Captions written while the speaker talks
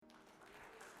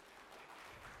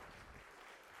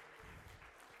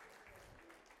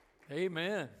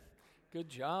Amen. Good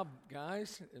job,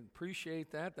 guys.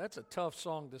 Appreciate that. That's a tough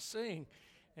song to sing.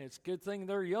 And it's a good thing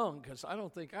they're young because I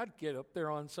don't think I'd get up there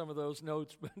on some of those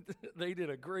notes, but they did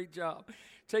a great job.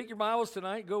 Take your Bibles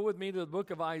tonight. Go with me to the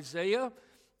book of Isaiah.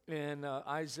 And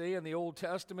Isaiah in the Old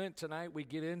Testament. Tonight we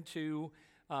get into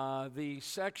the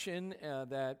section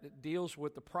that deals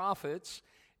with the prophets.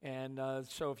 And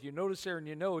so if you notice there in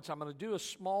your notes, I'm going to do a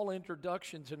small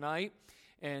introduction tonight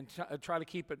and try to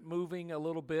keep it moving a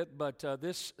little bit. But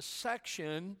this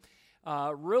section,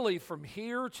 really from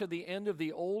here to the end of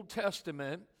the Old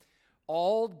Testament,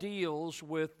 all deals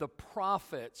with the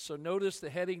prophets. So notice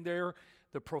the heading there,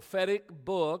 the prophetic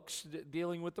books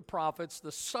dealing with the prophets.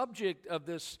 The subject of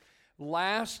this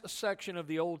last section of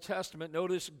the Old Testament,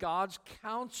 notice God's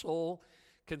counsel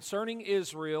concerning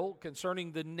Israel,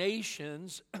 concerning the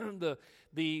nations.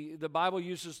 The Bible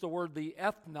uses the word the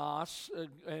ethnos,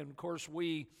 and of course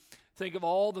we think of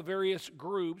all the various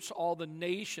groups, all the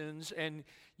nations, and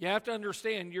you have to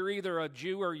understand you're either a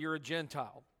Jew or you're a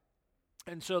Gentile.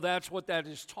 And so that's what that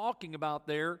is talking about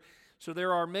there. So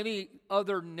there are many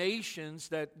other nations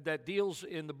that deals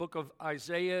in the book of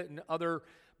Isaiah and other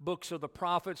books of the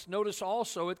prophets. Notice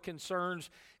also it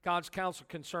concerns God's counsel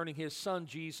concerning his son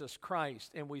Jesus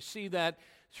Christ. And we see that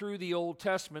through the Old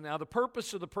Testament. Now the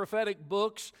purpose of the prophetic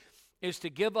books is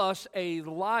to give us a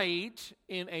light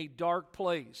in a dark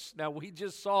place. Now we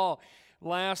just saw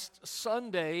last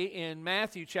Sunday in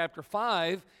Matthew chapter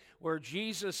 5 where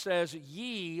Jesus says,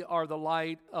 "Ye are the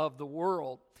light of the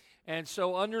world." And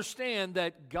so understand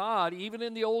that God, even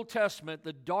in the Old Testament,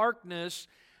 the darkness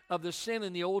of the sin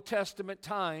in the Old Testament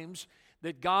times,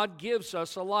 that God gives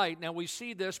us a light. Now we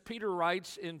see this, Peter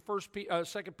writes in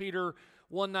 2 Peter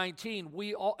 1:19,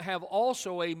 we have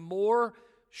also a more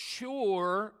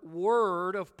sure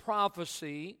word of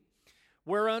prophecy,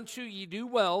 whereunto ye do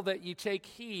well that ye take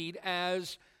heed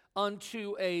as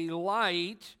unto a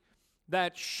light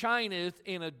that shineth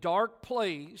in a dark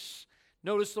place.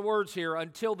 Notice the words here,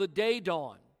 until the day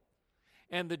dawn,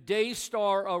 and the day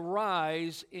star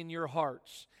arise in your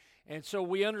hearts. And so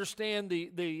we understand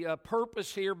the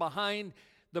purpose here behind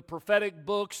the prophetic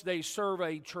books. They serve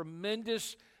a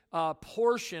tremendous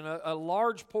portion, a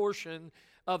large portion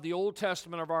of the Old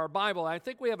Testament of our Bible. I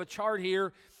think we have a chart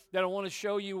here that I want to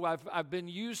show you. I've been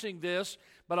using this,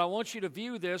 but I want you to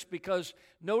view this because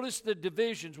notice the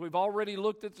divisions. We've already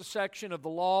looked at the section of the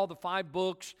law, the 5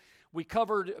 books. We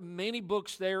covered many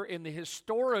books there in the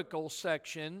historical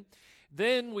section.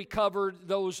 Then we covered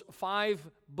those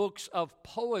 5 books of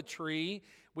poetry.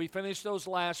 We finished those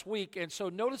last week. And so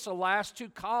notice the last 2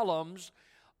 columns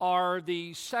are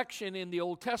the section in the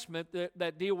Old Testament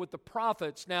that deal with the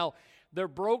prophets. Now, they're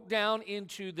broke down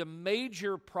into the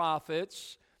major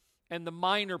prophets and the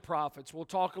minor prophets. We'll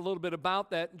talk a little bit about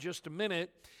that in just a minute.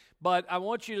 But I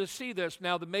want you to see this.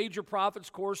 Now, the major prophets,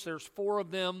 of course, there's 4 of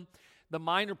them. The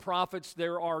minor prophets,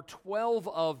 there are 12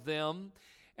 of them.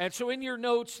 And so in your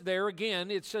notes there, again,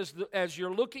 it says, as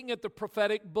you're looking at the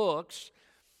prophetic books,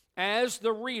 as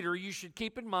the reader, you should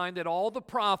keep in mind that all the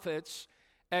prophets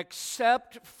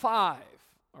except 5,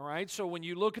 all right? So when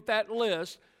you look at that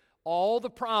list, all the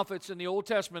prophets in the Old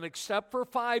Testament, except for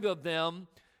 5 of them,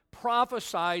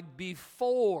 prophesied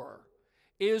before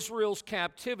Israel's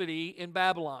captivity in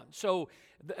Babylon. So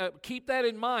keep that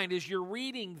in mind as you're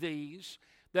reading these,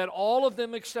 that all of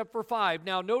them except for 5.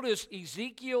 Now notice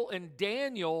Ezekiel and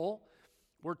Daniel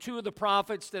were 2 of the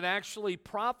prophets that actually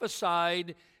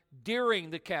prophesied during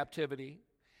the captivity.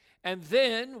 And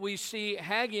then we see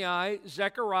Haggai,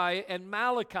 Zechariah, and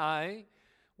Malachi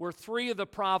were 3 of the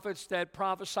prophets that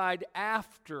prophesied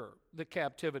after the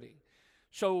captivity.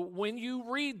 So when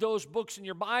you read those books in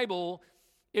your Bible,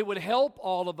 it would help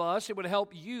all of us, it would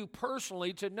help you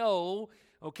personally to know,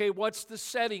 okay, what's the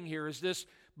setting here? Is this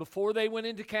before they went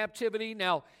into captivity?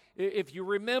 Now, if you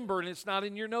remember, and it's not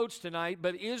in your notes tonight,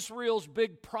 but Israel's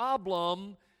big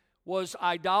problem was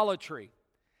idolatry.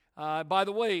 By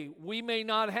the way, we may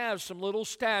not have some little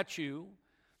statue,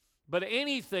 but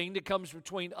anything that comes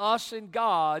between us and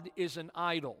God is an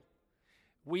idol.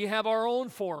 We have our own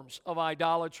forms of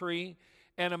idolatry,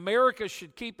 and America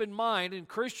should keep in mind, and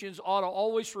Christians ought to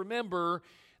always remember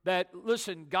that,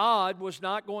 listen, God was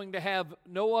not going to have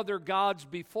no other gods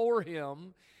before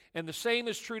him, and the same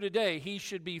is true today. He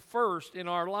should be first in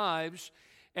our lives,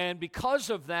 and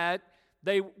because of that,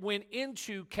 they went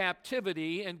into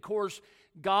captivity, and of course,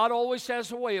 God always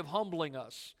has a way of humbling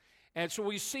us. And so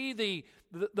we see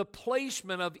the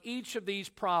placement of each of these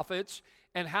prophets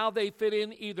and how they fit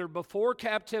in either before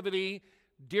captivity,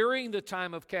 during the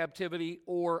time of captivity,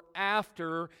 or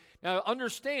after. Now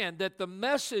understand that the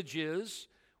messages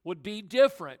would be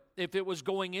different. If it was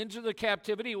going into the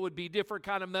captivity, it would be different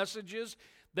kind of messages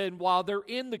than while they're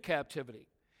in the captivity.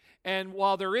 And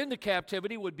while they're in the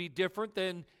captivity would be different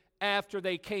than after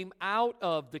they came out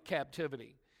of the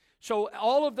captivity. So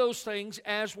all of those things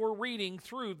as we're reading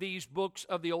through these books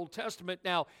of the Old Testament.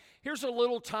 Now, here's a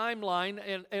little timeline,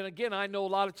 and again, I know a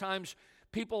lot of times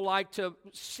people like to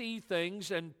see things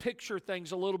and picture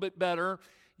things a little bit better.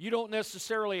 You don't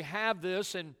necessarily have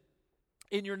this in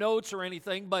your notes or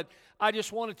anything, but I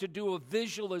just wanted to do a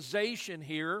visualization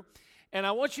here. And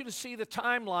I want you to see the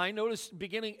timeline. Notice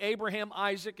beginning Abraham,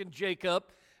 Isaac, and Jacob,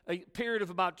 a period of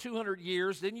about 200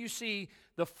 years. Then you see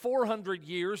the 400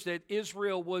 years that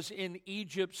Israel was in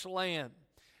Egypt's land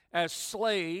as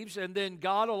slaves, and then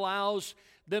God allows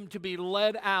them to be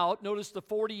led out. Notice the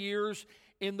 40 years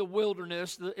in the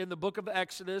wilderness in the book of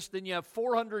Exodus. Then you have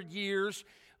 400 years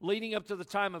leading up to the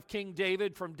time of King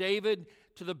David, from David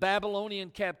to the Babylonian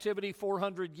captivity,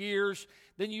 400 years.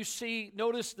 Then you see,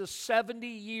 notice the 70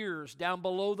 years down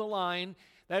below the line.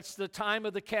 That's the time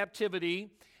of the captivity.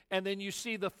 And then you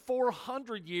see the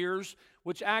 400 years,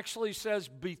 which actually says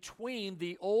between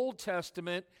the Old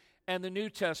Testament and the New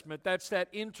Testament. That's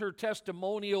that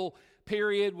intertestamental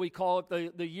period. We call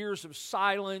it the years of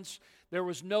silence. There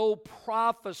was no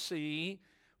prophecy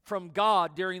from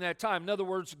God during that time. In other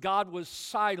words, God was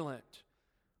silent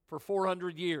for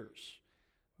 400 years.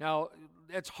 Now,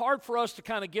 it's hard for us to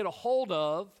kind of get a hold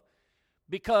of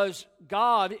because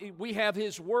God, we have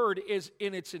His Word is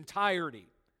in its entirety.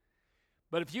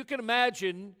 But if you can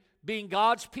imagine being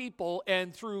God's people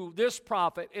and through this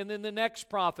prophet and then the next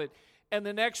prophet and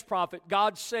the next prophet,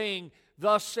 God saying,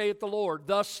 "Thus saith the Lord,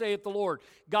 thus saith the Lord."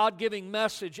 God giving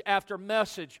message after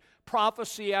message,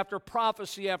 prophecy after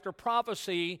prophecy after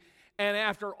prophecy, and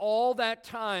after all that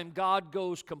time, God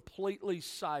goes completely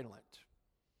silent.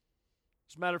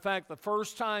 As a matter of fact, the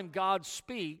first time God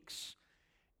speaks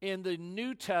in the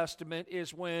New Testament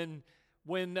is when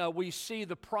we see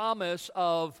the promise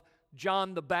of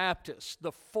John the Baptist,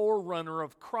 the forerunner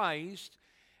of Christ.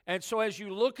 And so as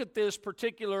you look at this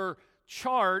particular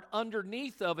chart,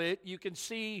 underneath of it, you can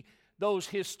see those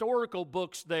historical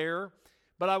books there.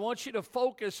 But I want you to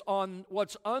focus on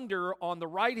what's under on the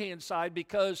right-hand side,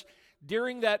 because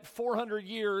during that 400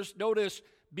 years, notice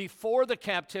before the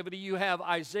captivity, you have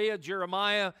Isaiah,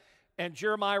 Jeremiah, and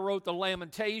Jeremiah wrote the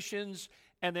Lamentations,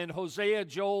 and then Hosea,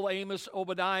 Joel, Amos,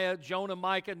 Obadiah, Jonah,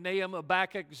 Micah, Nahum,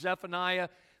 Habakkuk, Zephaniah.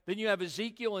 Then you have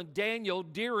Ezekiel and Daniel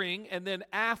during, and then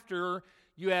after,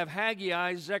 you have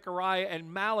Haggai, Zechariah,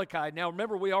 and Malachi. Now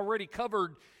remember, we already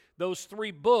covered those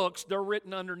three books. They're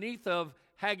written underneath of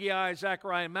Haggai,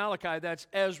 Zechariah, and Malachi. That's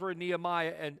Ezra,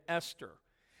 Nehemiah, and Esther.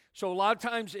 So a lot of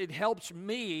times it helps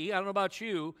me, I don't know about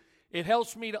you, it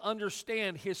helps me to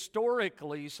understand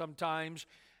historically sometimes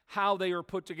how they are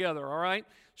put together, all right?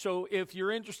 So if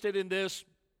you're interested in this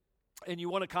and you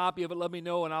want a copy of it, let me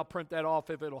know and I'll print that off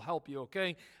if it'll help you,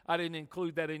 okay? I didn't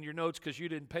include that in your notes because you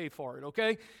didn't pay for it,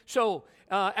 okay? So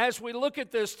as we look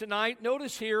at this tonight,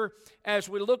 notice here, as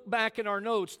we look back in our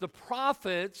notes, the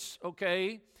prophets,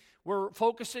 okay, we're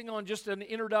focusing on just an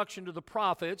introduction to the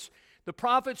prophets. The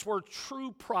prophets were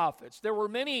true prophets. There were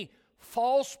many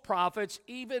false prophets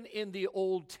even in the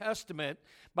Old Testament.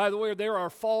 By the way, there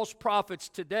are false prophets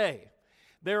today.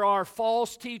 There are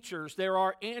false teachers. There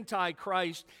are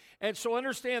antichrist. And so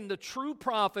understand, the true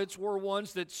prophets were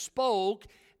ones that spoke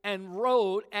and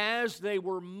wrote as they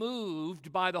were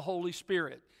moved by the Holy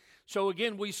Spirit. So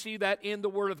again, we see that in the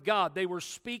Word of God. They were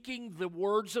speaking the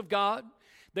words of God.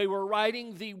 They were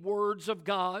writing the words of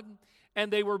God. And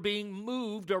they were being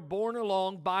moved or borne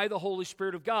along by the Holy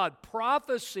Spirit of God.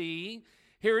 Prophecy,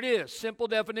 here it is, simple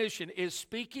definition, is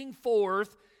speaking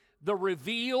forth the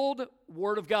revealed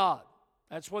Word of God.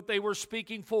 That's what they were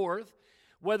speaking forth,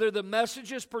 whether the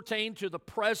messages pertain to the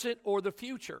present or the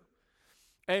future.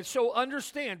 And so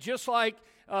understand, just like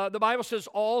the Bible says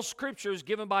all Scripture is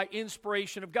given by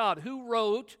inspiration of God. Who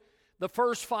wrote the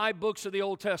first 5 books of the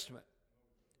Old Testament?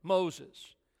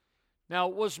 Moses. Now,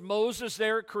 was Moses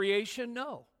there at creation?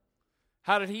 No.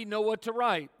 How did he know what to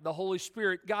write? The Holy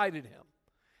Spirit guided him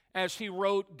as he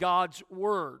wrote God's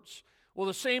words. Well,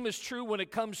 the same is true when it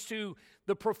comes to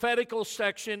the prophetical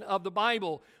section of the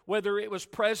Bible. Whether it was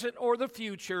present or the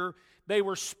future, they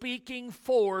were speaking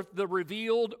forth the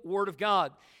revealed Word of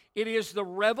God. It is the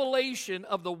revelation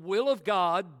of the will of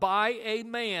God by a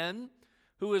man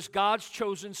who is God's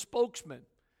chosen spokesman.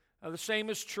 Now, the same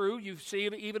is true. You see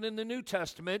it even in the New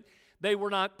Testament. They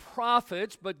were not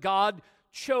prophets, but God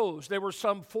chose. There were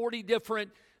some 40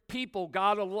 different people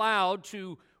God allowed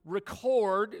to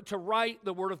record, to write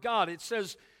the Word of God. It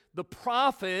says the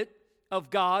prophet of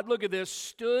God, look at this,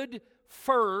 stood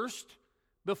first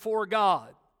before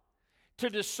God to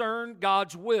discern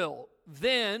God's will.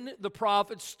 Then the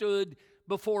prophet stood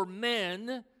before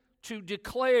men to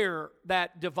declare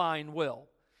that divine will.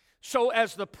 So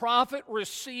as the prophet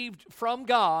received from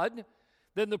God,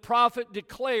 then the prophet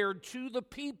declared to the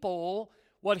people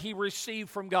what he received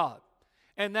from God.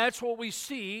 And that's what we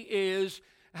see is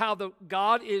how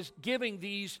God is giving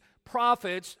these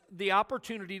prophets the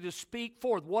opportunity to speak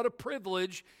forth. What a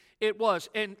privilege it was.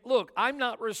 And look, I'm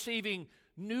not receiving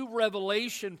new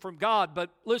revelation from God, but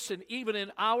listen, even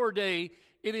in our day,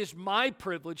 it is my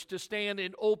privilege to stand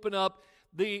and open up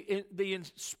the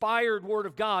inspired Word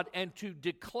of God and to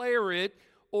declare it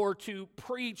or to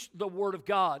preach the Word of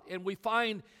God. And we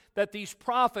find that these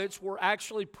prophets were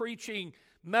actually preaching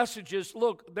messages.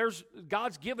 Look,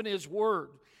 God's given His Word.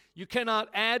 You cannot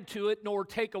add to it nor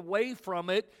take away from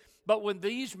it. But when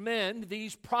these men,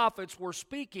 these prophets, were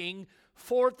speaking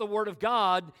forth the Word of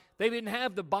God, they didn't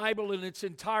have the Bible in its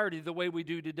entirety the way we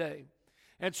do today.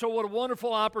 And so what a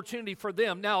wonderful opportunity for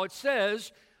them. Now it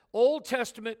says, Old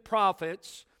Testament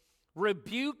prophets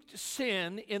rebuked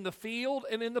sin in the field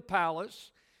and in the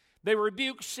palace. They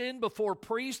rebuked sin before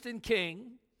priest and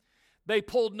king. They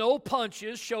pulled no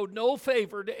punches, showed no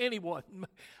favor to anyone.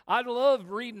 I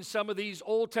love reading some of these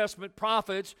Old Testament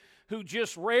prophets who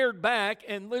just reared back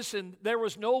and listen, there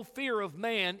was no fear of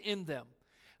man in them.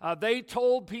 They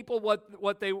told people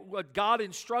what God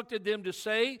instructed them to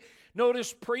say.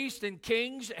 Notice priests and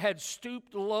kings had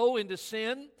stooped low into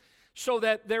sin so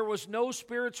that there was no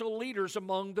spiritual leaders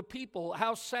among the people.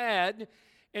 How sad,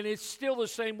 and it's still the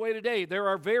same way today. There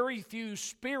are very few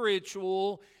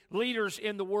spiritual leaders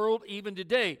in the world even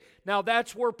today. Now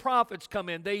that's where prophets come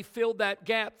in. They filled that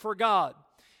gap for God.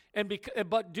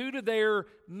 But due to their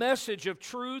message of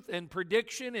truth and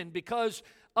prediction, and because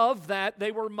of that,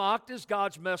 they were mocked as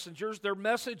God's messengers. Their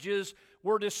messages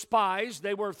were despised.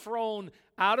 They were thrown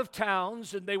out of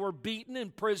towns, and they were beaten,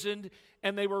 imprisoned,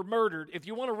 and they were murdered. If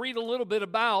you want to read a little bit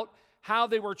about how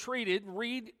they were treated,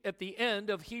 read at the end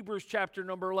of Hebrews chapter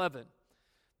number 11.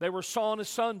 They were sawn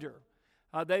asunder.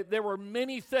 There were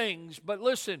many things, but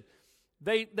listen,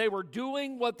 they were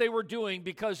doing what they were doing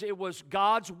because it was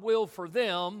God's will for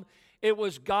them. It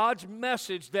was God's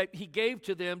message that He gave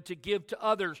to them to give to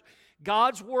others.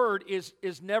 God's word is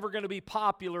never going to be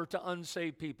popular to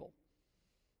unsaved people.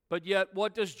 But yet,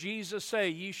 what does Jesus say?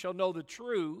 Ye shall know the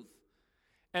truth,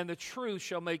 and the truth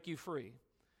shall make you free.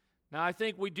 Now, I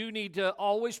think we do need to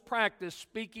always practice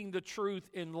speaking the truth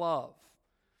in love.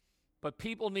 But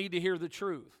people need to hear the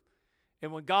truth.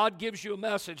 And when God gives you a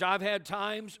message, I've had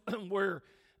times where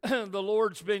the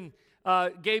Lord's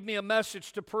gave me a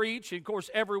message to preach. And of course,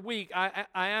 every week I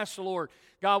ask the Lord,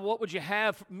 God, what would you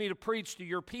have me to preach to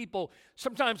your people?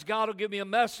 Sometimes God will give me a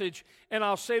message, and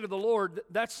I'll say to the Lord,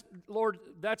 that's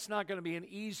not going to be an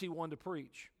easy one to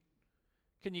preach.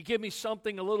 Can you give me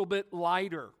something a little bit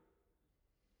lighter?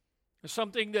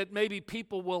 Something that maybe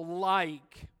people will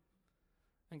like?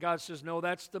 And God says, no,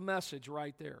 that's the message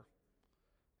right there.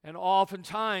 And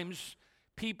oftentimes,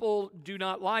 people do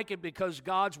not like it because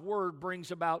God's word brings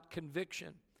about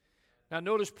conviction. Now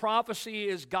notice, prophecy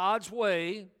is God's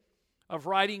way of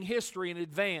writing history in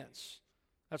advance.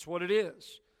 That's what it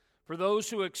is. For those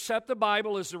who accept the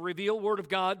Bible as the revealed word of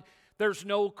God, there's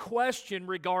no question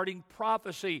regarding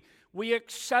prophecy. We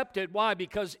accept it. Why?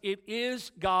 Because it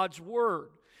is God's word.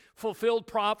 Fulfilled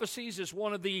prophecies is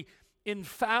one of the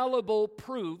infallible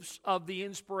proofs of the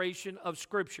inspiration of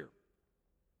Scripture.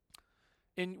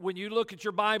 And when you look at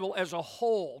your Bible as a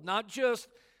whole, not just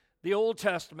the Old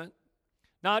Testament,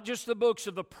 not just the books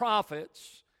of the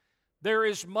prophets, there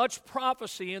is much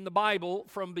prophecy in the Bible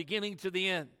from beginning to the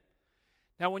end.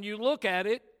 Now, when you look at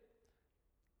it,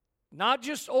 not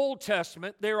just Old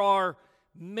Testament, there are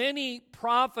many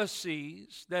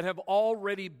prophecies that have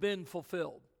already been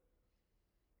fulfilled.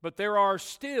 But there are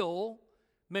still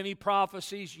many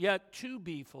prophecies yet to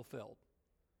be fulfilled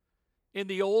in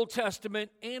the Old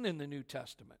Testament and in the New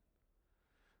Testament.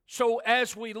 So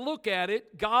as we look at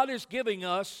it, God is giving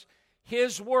us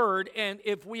His Word, and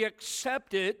if we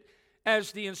accept it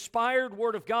as the inspired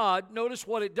Word of God, notice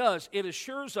what it does. It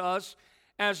assures us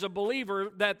as a believer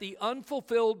that the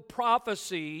unfulfilled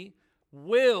prophecy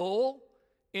will,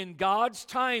 in God's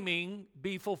timing,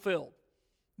 be fulfilled.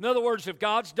 In other words, if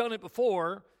God's done it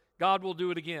before, God will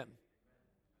do it again.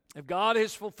 If God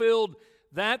has fulfilled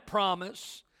that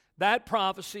promise, that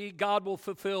prophecy, God will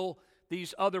fulfill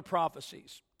these other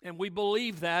prophecies. And we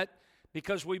believe that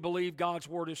because we believe God's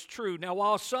word is true. Now,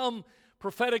 while some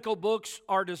prophetical books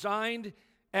are designed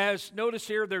as, notice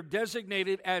here, they're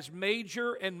designated as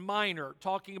major and minor,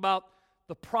 talking about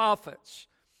the prophets.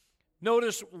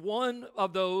 Notice one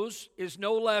of those is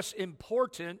no less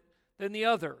important than the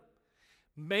other.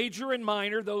 Major and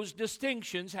minor, those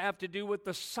distinctions have to do with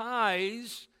the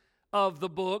size of the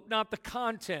book, not the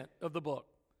content of the book.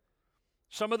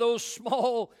 Some of those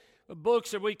small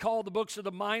books that we call the books of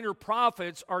the minor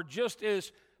prophets are just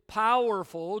as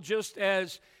powerful,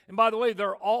 and by the way,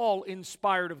 they're all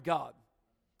inspired of God.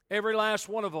 Every last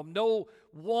one of them. No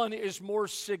one is more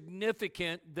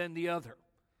significant than the other.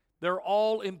 They're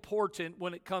all important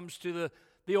when it comes to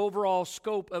the overall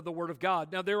scope of the Word of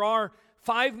God. Now, there are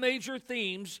 5 major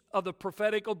themes of the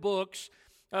prophetical books,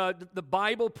 the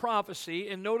Bible prophecy,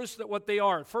 and notice that what they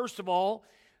are. First of all,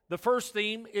 the first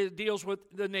theme deals with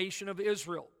the nation of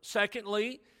Israel.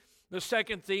 Secondly, the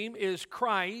second theme is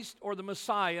Christ or the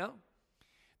Messiah.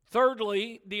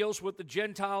 Thirdly, deals with the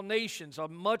Gentile nations, a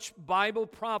much Bible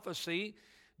prophecy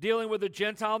dealing with the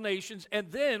Gentile nations. And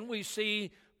then we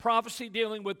see prophecy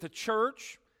dealing with the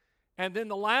church. And then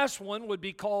the last one would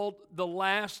be called the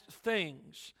last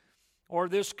things. Or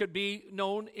this could be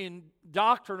known in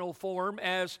doctrinal form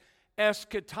as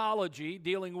eschatology,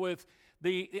 dealing with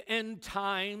the end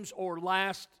times or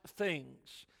last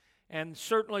things. And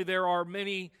certainly there are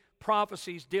many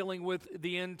prophecies dealing with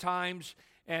the end times,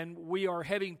 and we are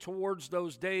heading towards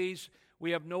those days.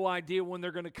 We have no idea when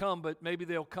they're going to come, but maybe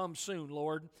they'll come soon,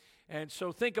 Lord. And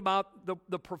so think about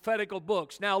the prophetical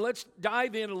books. Now let's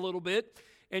dive in a little bit,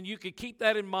 and you can keep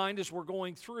that in mind as we're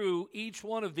going through each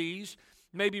one of these.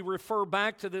 Maybe refer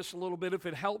back to this a little bit if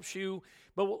it helps you.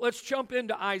 But let's jump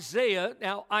into Isaiah.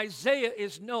 Now, Isaiah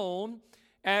is known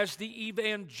as the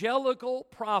evangelical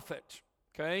prophet,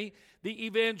 okay? The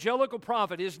evangelical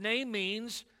prophet. His name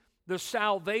means the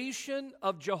salvation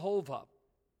of Jehovah.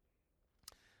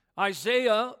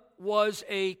 Isaiah was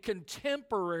a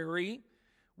contemporary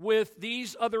with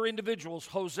these other individuals,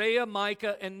 Hosea,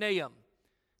 Micah, and Nahum.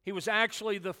 He was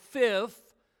actually the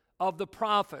 5th of the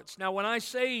prophets. Now, when I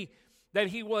say that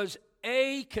he was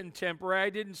a contemporary, I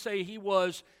didn't say he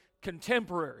was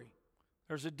contemporary.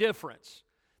 There's a difference.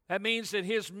 That means that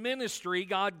his ministry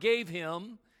God gave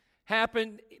him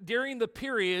happened during the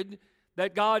period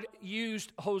that God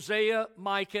used Hosea,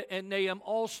 Micah, and Nahum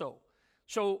also.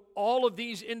 So all of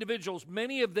these individuals,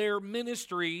 many of their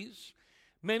ministries,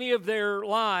 many of their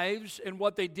lives and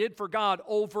what they did for God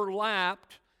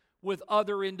overlapped with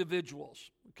other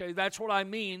individuals. Okay, that's what I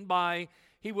mean by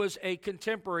he was a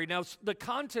contemporary. Now, the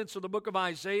contents of the book of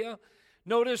Isaiah,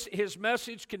 notice his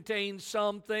message contains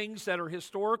some things that are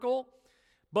historical,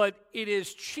 but it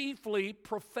is chiefly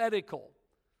prophetical,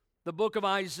 the book of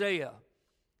Isaiah.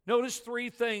 Notice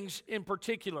 3 things in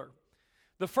particular.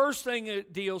 The first thing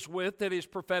it deals with that is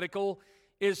prophetical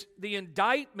is the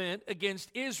indictment against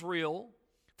Israel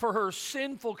for her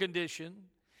sinful condition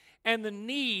and the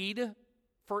need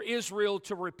for Israel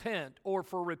to repent or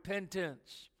for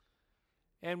repentance.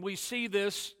 And we see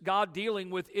this, God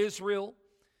dealing with Israel.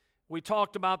 We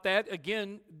talked about that.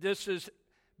 Again,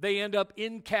 they end up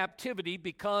in captivity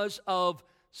because of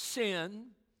sin.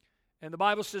 And the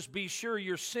Bible says, be sure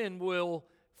your sin will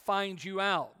find you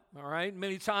out. All right?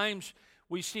 Many times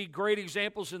we see great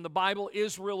examples in the Bible.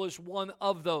 Israel is one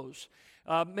of those.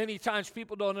 Many times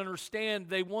people don't understand.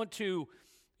 They want to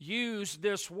use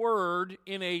this word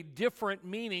in a different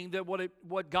meaning than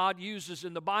what God uses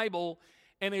in the Bible,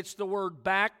 and it's the word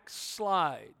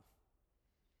backslide.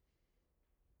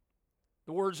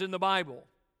 The word's in the Bible.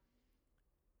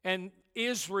 And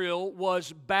Israel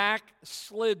was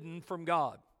backslidden from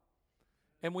God.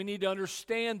 And we need to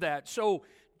understand that. So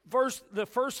the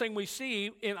first thing we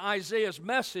see in Isaiah's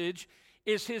message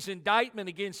is his indictment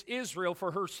against Israel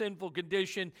for her sinful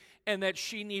condition and that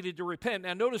she needed to repent.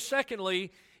 Now notice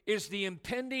secondly is the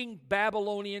impending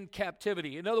Babylonian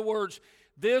captivity. In other words,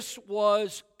 this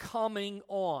was coming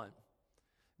on.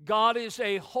 God is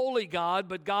a holy God,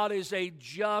 but God is a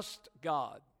just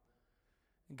God.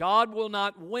 God will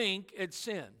not wink at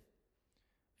sin.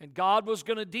 And God was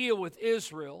going to deal with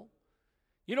Israel.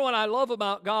 You know what I love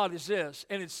about God is this,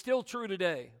 and it's still true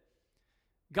today.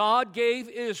 God gave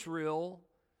Israel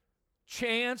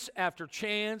chance after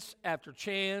chance after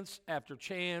chance after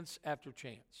chance after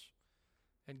chance.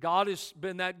 And God has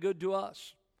been that good to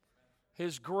us.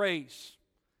 His grace,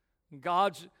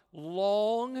 God's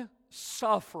long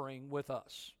suffering with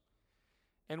us.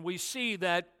 And we see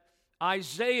that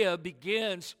Isaiah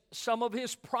begins some of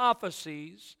his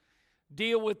prophecies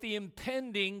deal with the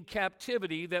impending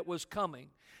captivity that was coming.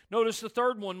 Notice the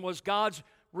third one was God's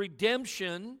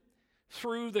redemption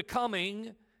through the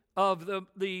coming of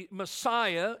the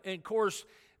Messiah, and of course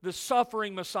the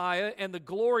suffering Messiah and the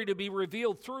glory to be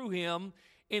revealed through him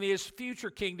in his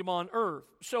future kingdom on earth.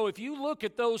 So if you look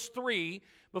at those three,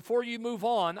 before you move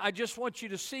on, I just want you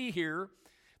to see here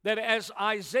that as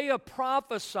Isaiah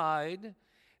prophesied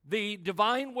the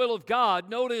divine will of God,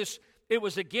 notice it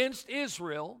was against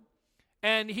Israel,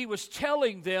 and he was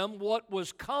telling them what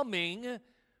was coming,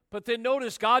 but then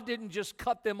notice God didn't just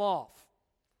cut them off.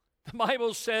 The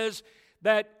Bible says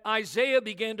that Isaiah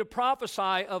began to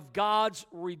prophesy of God's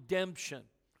redemption.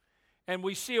 And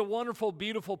we see a wonderful,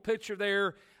 beautiful picture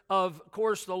there of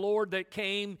course, the Lord that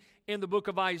came in the book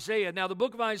of Isaiah. Now, the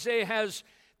book of Isaiah has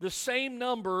the same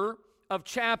number of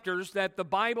chapters that the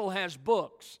Bible has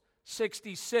books,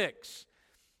 66.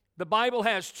 The Bible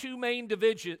has two main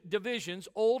divisions,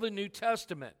 Old and New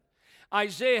Testament.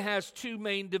 Isaiah has two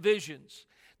main divisions.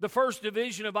 The first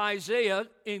division of Isaiah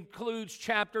includes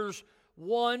chapters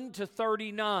 1 to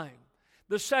 39.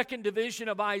 The second division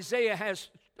of Isaiah has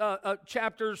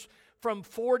chapters from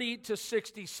 40 to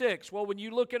 66. Well, when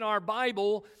you look in our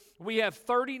Bible, we have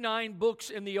 39 books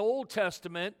in the Old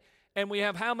Testament, and we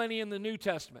have how many in the New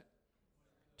Testament?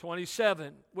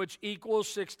 27, which equals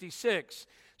 66.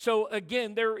 So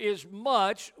again, there is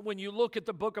much when you look at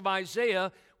the book of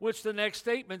Isaiah, which the next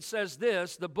statement says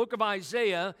this: the book of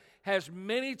Isaiah has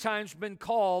many times been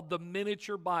called the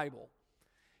miniature Bible.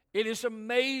 It is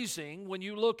amazing when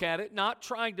you look at it, not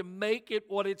trying to make it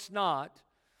what it's not,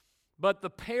 but the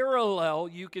parallel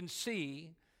you can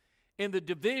see in the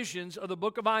divisions of the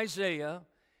book of Isaiah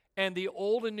and the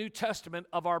Old and New Testament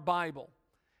of our Bible,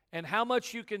 and how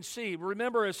much you can see.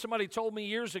 Remember, as somebody told me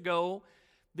years ago,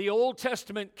 the Old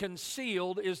Testament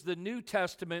concealed is the New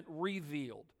Testament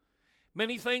revealed.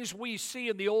 Many things we see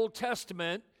in the Old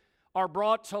Testament are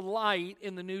brought to light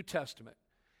in the New Testament.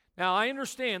 Now, I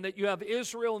understand that you have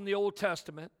Israel in the Old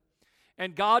Testament,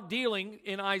 and God dealing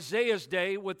in Isaiah's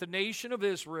day with the nation of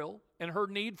Israel and her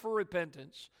need for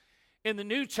repentance. In the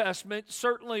New Testament,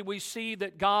 certainly we see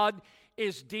that God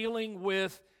is dealing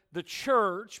with the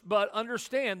church, but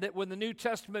understand that when the New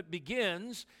Testament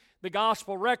begins, the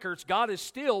gospel records, God is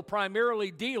still primarily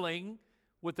dealing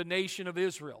with the nation of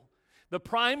Israel. The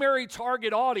primary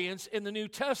target audience in the New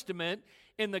Testament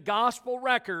in the gospel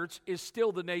records is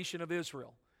still the nation of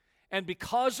Israel. And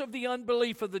because of the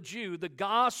unbelief of the Jew, the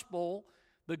gospel,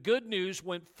 the good news,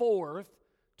 went forth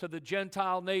to the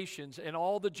Gentile nations. And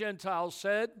all the Gentiles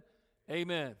said,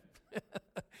 amen.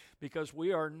 Because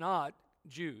we are not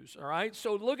Jews, all right?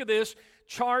 So look at this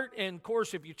chart, and of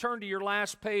course, if you turn to your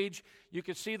last page, you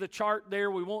can see the chart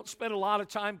there. We won't spend a lot of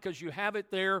time because you have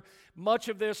it there. Much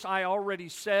of this I already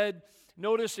said.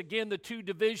 Notice again the two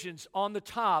divisions on the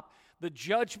top, the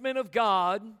judgment of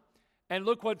God, and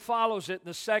look what follows it in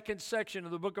the second section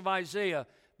of the book of Isaiah,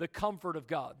 the comfort of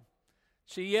God.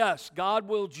 See, yes, God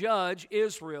will judge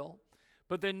Israel,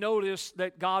 but then notice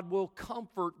that God will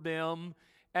comfort them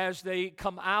as they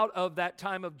come out of that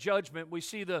time of judgment. We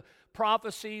see the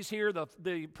prophecies here,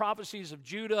 the prophecies of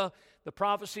Judah, the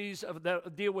prophecies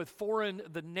that deal with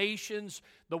the nations,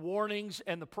 the warnings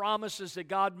and the promises that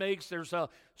God makes. There's a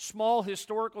small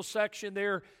historical section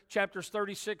there, chapters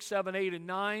 36, 7, 8, and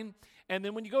 9. And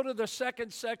then when you go to the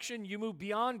second section, you move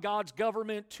beyond God's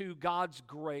government to God's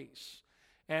grace.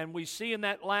 And we see in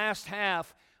that last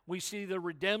half, we see the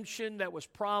redemption that was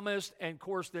promised, and of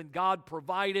course then God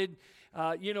provided.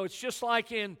 It's just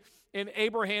like in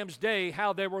Abraham's day,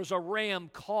 how there was a ram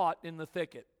caught in the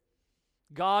thicket.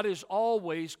 God is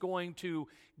always going to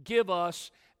give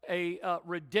us a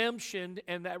redemption,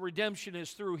 and that redemption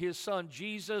is through His Son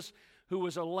Jesus, who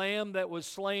was a lamb that was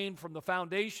slain from the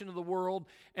foundation of the world.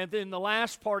 And then the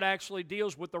last part actually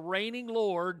deals with the reigning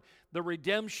Lord. The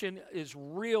redemption is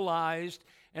realized,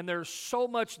 and there's so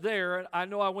much there. I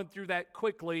know I went through that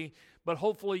quickly, but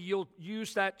hopefully you'll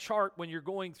use that chart when you're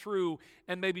going through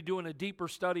and maybe doing a deeper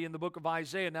study in the book of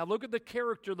Isaiah. Now look at the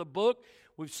character of the book.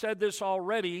 We've said this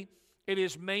already. It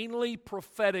is mainly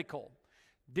prophetical,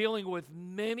 dealing with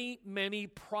many, many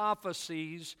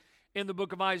prophecies in the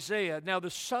book of Isaiah. Now the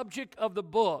subject of the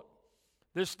book,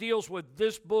 this deals with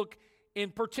this book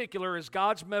in particular, is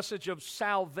God's message of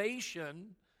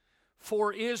salvation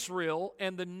for Israel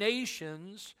and the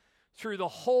nations through the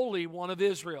Holy One of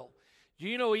Israel.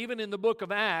 You know, even in the book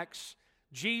of Acts,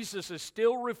 Jesus is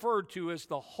still referred to as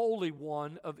the Holy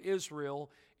One of Israel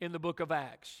in the book of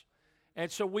Acts.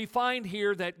 And so we find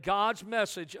here that God's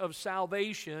message of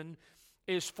salvation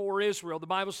is for Israel. The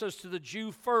Bible says to the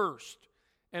Jew first,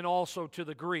 and also to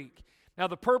the Greek. Now,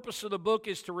 the purpose of the book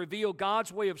is to reveal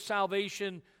God's way of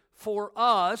salvation for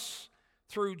us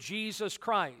through Jesus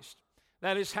Christ.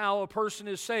 That is how a person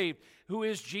is saved. Who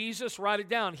is Jesus? Write it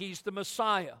down. He's the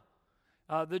Messiah.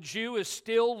 The Jew is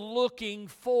still looking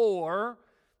for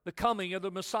the coming of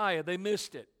the Messiah. They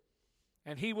missed it.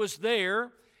 And he was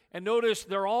there. And notice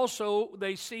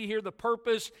they see here the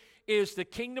purpose is the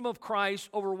kingdom of Christ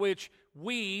over which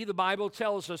we, the Bible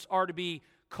tells us, are to be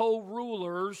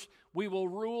co-rulers. We will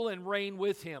rule and reign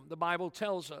with him, the Bible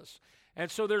tells us. And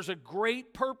so there's a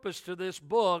great purpose to this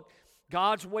book,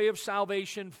 God's way of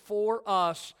salvation for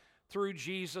us through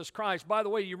Jesus Christ. By the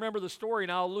way, you remember the story,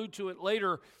 and I'll allude to it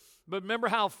later, but remember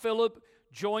how Philip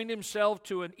joined himself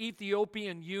to an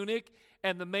Ethiopian eunuch,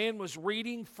 and the man was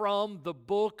reading from the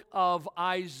book of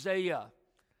Isaiah.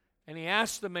 And he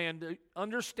asked the man,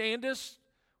 understandest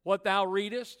what thou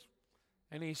readest?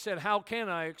 And he said, how can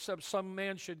I, except some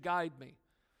man should guide me?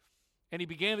 And he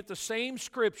began at the same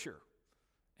scripture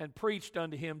and preached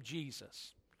unto him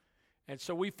Jesus. And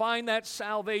so we find that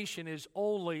salvation is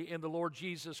only in the Lord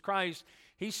Jesus Christ.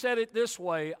 He said it this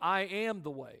way, I am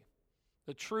the way,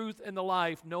 the truth, and the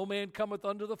life. No man cometh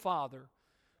unto the Father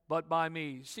but by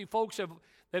me. See, folks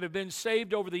that have been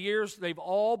saved over the years, they've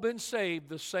all been saved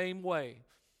the same way.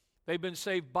 They've been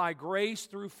saved by grace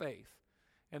through faith.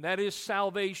 And that is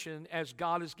salvation as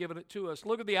God has given it to us.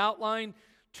 Look at the outline,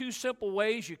 two simple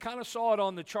ways. You kind of saw it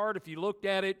on the chart if you looked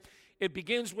at it. It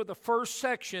begins with the first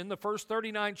section, the first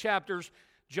 39 chapters,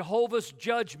 Jehovah's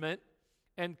judgment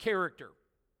and character.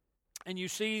 And you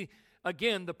see,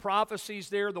 again, the prophecies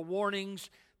there, the warnings,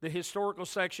 the historical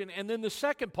section. And then the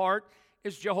second part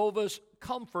is Jehovah's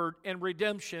comfort and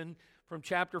redemption from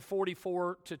chapter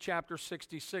 44 to chapter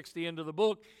 66, the end of the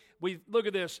book. We look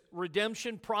at this,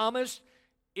 redemption promised,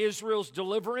 Israel's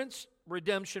deliverance,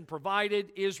 redemption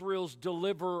provided, Israel's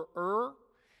deliverer,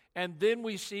 and then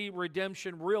we see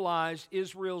redemption realized,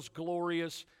 Israel's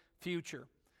glorious future.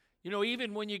 You know,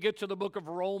 even when you get to the book of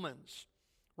Romans,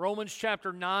 Romans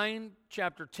chapter 9,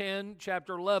 chapter 10,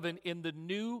 chapter 11, in the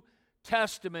New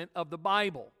Testament of the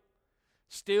Bible,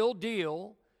 still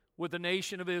deal with the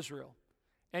nation of Israel.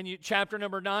 And chapter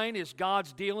number 9 is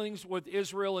God's dealings with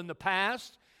Israel in the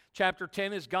past. Chapter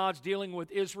 10 is God's dealing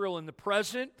with Israel in the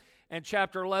present. And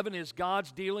chapter 11 is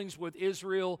God's dealings with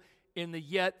Israel in the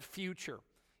yet future.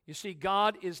 You see,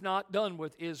 God is not done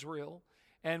with Israel,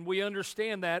 and we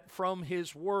understand that from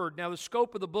His Word. Now, the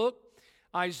scope of the book,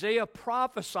 Isaiah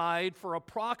prophesied for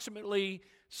approximately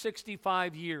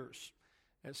 65 years.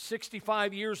 And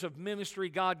 65 years of ministry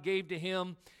God gave to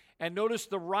him. And notice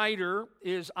the writer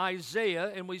is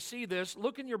Isaiah, and we see this.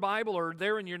 Look in your Bible or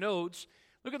there in your notes.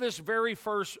 Look at this very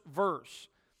first verse.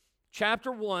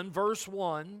 Chapter 1, verse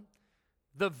 1.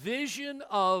 The vision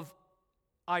of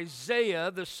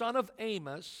Isaiah, the son of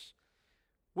Amos,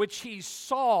 which he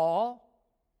saw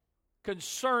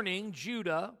concerning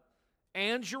Judah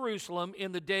and Jerusalem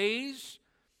in the days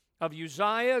of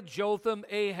Uzziah, Jotham,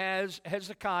 Ahaz,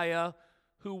 Hezekiah,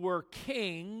 who were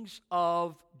kings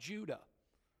of Judah.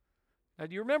 Now,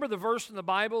 do you remember the verse in the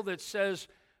Bible that says,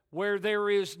 where there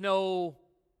is no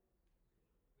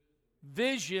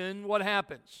vision, what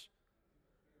happens?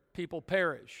 People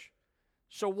perish.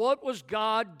 So what was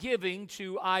God giving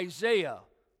to Isaiah?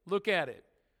 Look at it.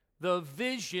 The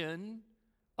vision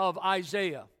of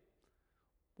Isaiah.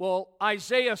 Well,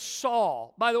 Isaiah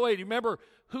saw. By the way, do you remember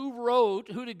who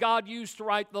did God use to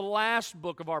write the last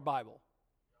book of our Bible?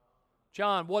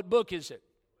 John. What book is it?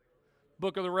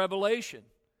 Book of the Revelation.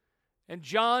 And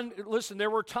John, listen, there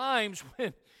were times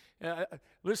when,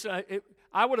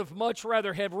 I would have much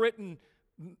rather have written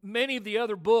many of the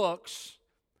other books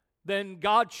than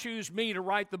God choose me to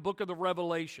write the book of the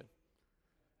Revelation.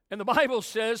 And the Bible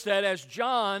says that as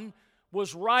John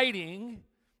was writing,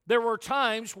 there were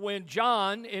times when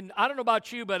John, and I don't know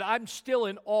about you, but I'm still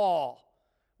in awe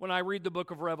when I read the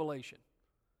book of Revelation.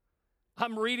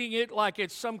 I'm reading it like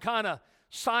it's some kind of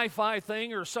sci-fi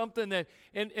thing or something that,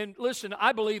 and listen,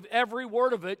 I believe every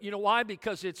word of it. You know why?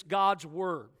 Because it's God's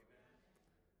Word.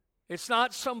 It's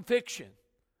not some fiction.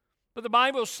 But the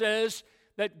Bible says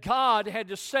that God had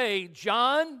to say,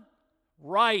 John,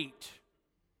 write.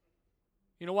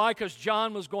 You know why? Because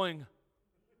John was going.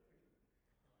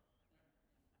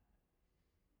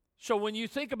 So when you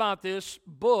think about this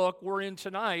book we're in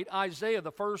tonight, Isaiah,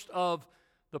 the first of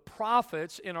the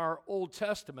prophets in our Old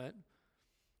Testament,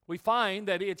 we find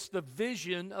that it's the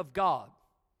vision of God.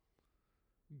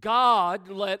 God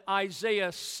let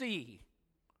Isaiah see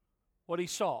what he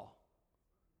saw.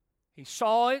 He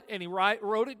saw it and he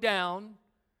wrote it down,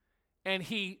 and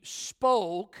he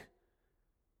spoke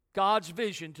God's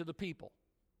vision to the people.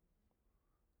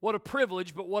 What a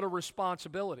privilege, but what a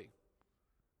responsibility.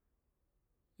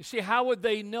 You see, how would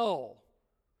they know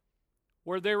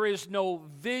where there is no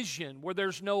vision, where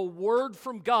there's no word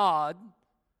from God,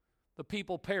 the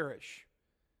people perish?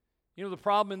 You know, the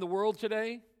problem in the world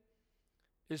today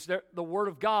is that the Word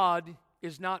of God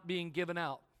is not being given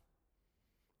out.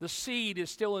 The seed is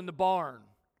still in the barn.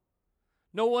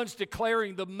 No one's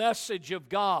declaring the message of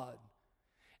God.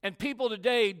 And people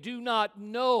today do not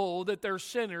know that they're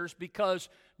sinners because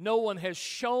no one has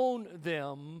shown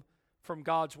them from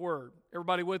God's Word.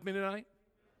 Everybody with me tonight?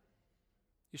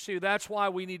 You see, that's why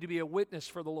we need to be a witness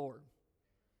for the Lord.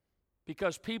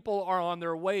 Because people are on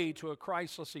their way to a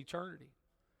Christless eternity.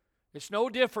 It's no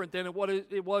different than what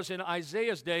it was in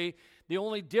Isaiah's day. The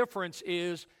only difference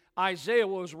is Isaiah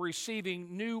was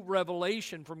receiving new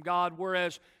revelation from God,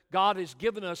 whereas God has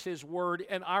given us His Word,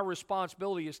 and our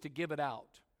responsibility is to give it out.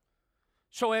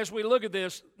 So as we look at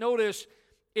this, notice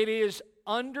it is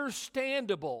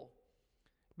understandable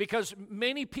because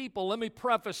many people, let me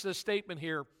preface this statement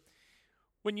here.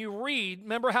 When you read,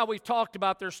 remember how we talked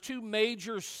about there's two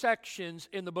major sections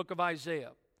in the book of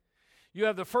Isaiah. You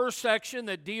have the first section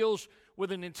that deals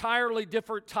with an entirely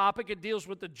different topic. It deals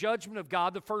with the judgment of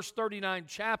God, the first 39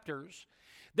 chapters.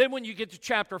 Then when you get to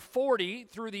chapter 40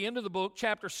 through the end of the book,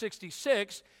 chapter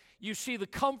 66, you see the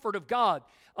comfort of God.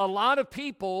 A lot of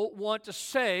people want to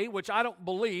say, which I don't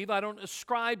believe, I don't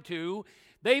ascribe to,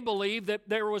 they believe that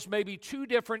there was maybe two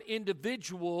different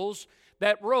individuals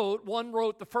that wrote. One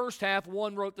wrote the first half,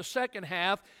 one wrote the second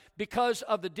half because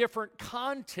of the different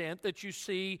content that you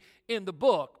see in the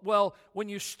book. Well, when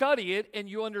you study it and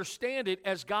you understand it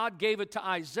as God gave it to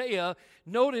Isaiah,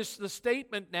 notice the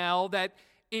statement now that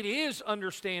it is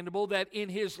understandable that in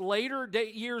his later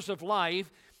years of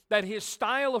life, that his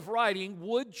style of writing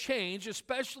would change,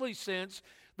 especially since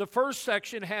the first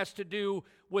section has to do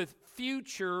with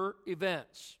future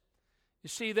events. You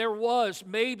see, there was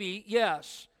maybe,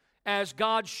 yes, as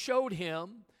God showed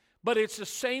him, but it's the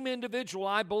same individual,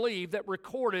 I believe, that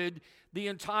recorded the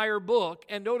entire book.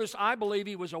 And notice, I believe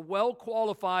he was a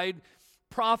well-qualified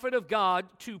prophet of God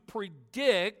to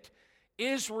predict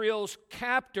Israel's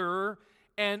captor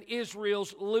and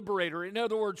Israel's liberator. In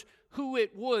other words, who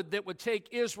it would that would take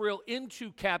Israel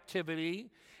into captivity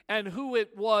and who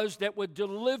it was that would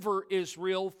deliver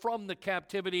Israel from the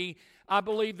captivity. I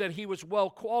believe that he was well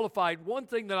qualified. One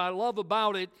thing that I love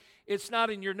about it, it's not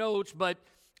in your notes, but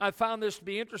I found this to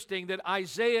be interesting, that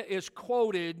Isaiah is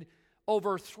quoted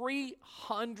over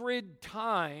 300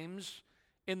 times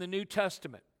in the New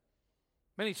Testament.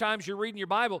 Many times you're reading your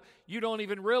Bible, you don't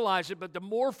even realize it, but the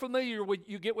more familiar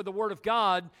you get with the Word of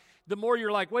God, the more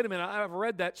you're like, wait a minute, I've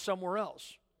read that somewhere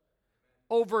else.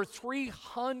 Over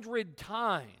 300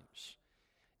 times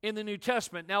in the New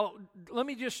Testament. Now, let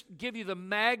me just give you the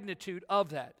magnitude of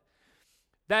that.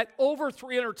 That over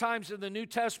 300 times in the New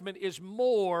Testament is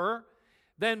more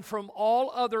than from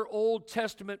all other Old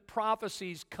Testament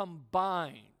prophecies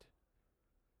combined.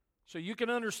 So you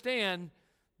can understand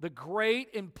the great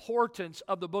importance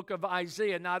of the book of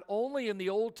Isaiah, not only in the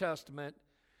Old Testament,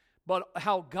 but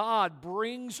how God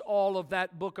brings all of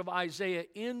that book of Isaiah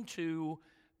into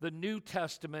the New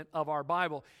Testament of our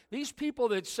Bible. These people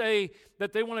that say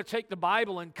that they want to take the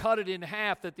Bible and cut it in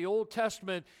half, that the Old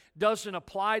Testament doesn't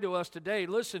apply to us today,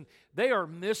 listen, they are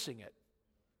missing it.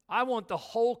 I want the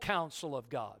whole counsel of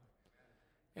God.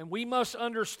 And we must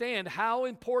understand how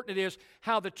important it is,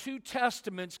 how the two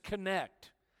testaments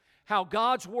connect, how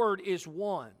God's Word is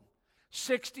one.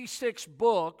 66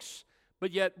 books,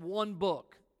 but yet one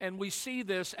book. And we see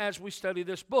this as we study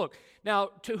this book.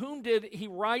 Now, to whom did he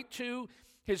write to?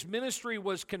 His ministry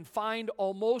was confined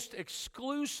almost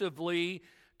exclusively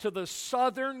to the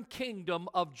southern kingdom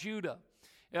of Judah.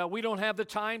 We don't have the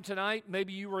time tonight.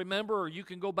 Maybe you remember, or you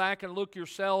can go back and look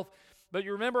yourself. But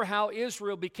you remember how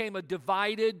Israel became a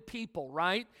divided people,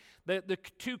 right? The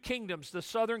two kingdoms, the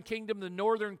southern kingdom, the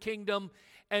northern kingdom.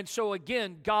 And so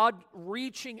again, God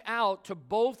reaching out to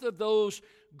both of those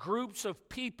groups of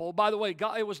people. By the way,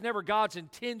 God, it was never God's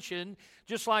intention,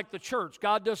 just like the church.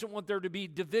 God doesn't want there to be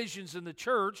divisions in the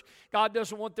church. God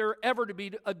doesn't want there ever to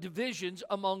be divisions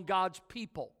among God's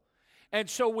people. And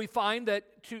so we find that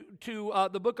to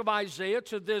the book of Isaiah,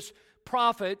 to this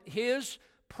prophet, his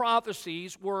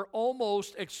prophecies were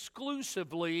almost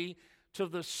exclusively to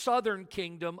the southern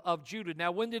kingdom of Judah.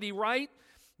 Now, when did he write?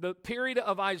 The period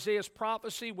of Isaiah's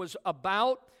prophecy was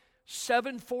about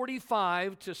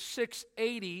 745 to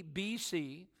 680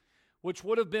 BC, which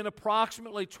would have been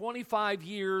approximately 25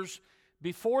 years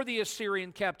before the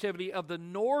Assyrian captivity of the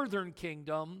northern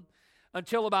kingdom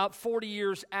until about 40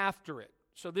 years after it.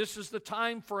 So this is the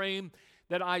time frame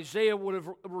that Isaiah would have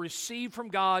received from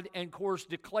God and, of course,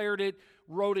 declared it,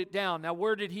 wrote it down. Now,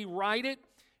 where did he write it?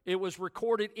 It was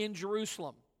recorded in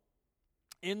Jerusalem,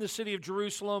 in the city of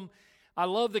Jerusalem. I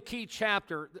love the key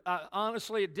chapter.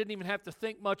 Honestly, I didn't even have to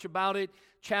think much about it.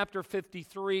 Chapter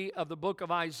 53 of the book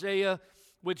of Isaiah,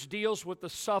 which deals with the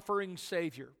suffering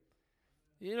Savior.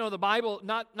 You know, the Bible,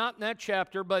 not in that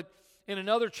chapter, but in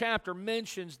another chapter,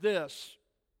 mentions this,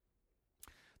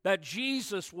 that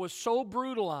Jesus was so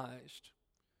brutalized,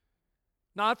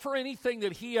 not for anything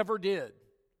that he ever did,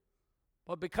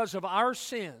 but because of our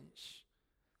sins.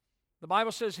 The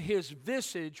Bible says his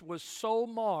visage was so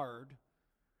marred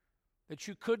that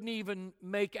you couldn't even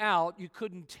make out, you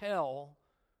couldn't tell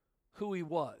who he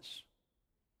was.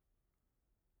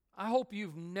 I hope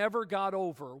you've never got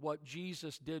over what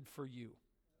Jesus did for you.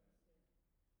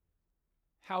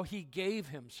 How he gave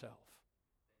himself.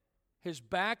 His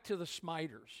back to the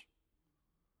smiters.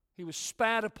 He was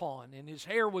spat upon and his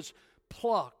hair was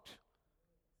plucked.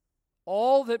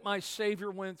 All that my Savior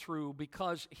went through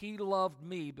because he loved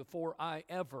me before I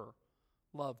ever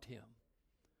loved him.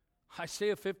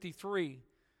 Isaiah 53,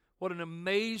 what an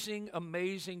amazing,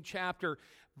 amazing chapter.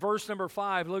 Verse number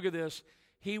 5, look at this.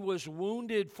 He was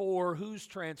wounded for whose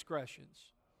transgressions?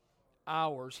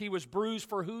 Ours. He was bruised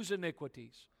for whose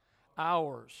iniquities?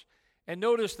 Ours. And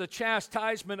notice the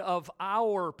chastisement of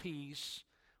our peace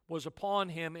was upon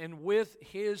him, and with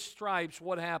his stripes,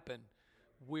 what happened?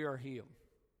 We are healed.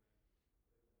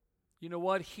 You know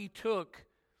what? He took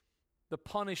the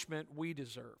punishment we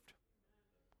deserved.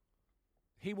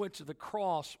 He went to the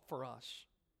cross for us.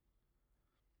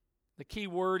 The key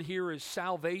word here is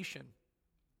salvation.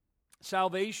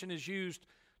 Salvation is used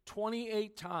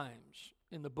 28 times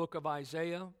in the book of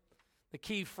Isaiah. The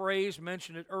key phrase,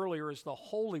 mentioned it earlier, is the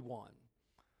Holy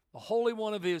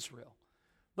One of Israel.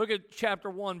 Look at chapter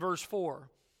 1, verse 4.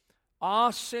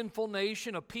 Ah, sinful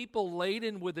nation, a people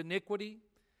laden with iniquity,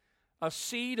 a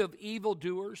seed of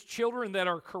evildoers, children that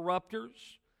are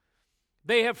corrupters.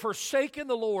 They have forsaken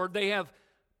the Lord. They have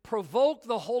provoked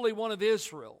the Holy One of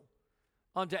Israel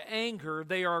unto anger.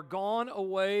 They are gone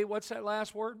away. What's that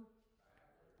last word?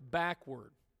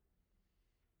 Backward.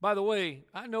 By the way,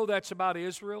 I know that's about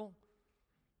Israel,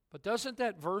 but doesn't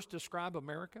that verse describe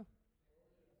America?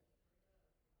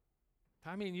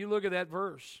 I mean, you look at that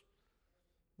verse.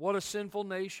 What a sinful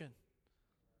nation.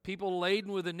 People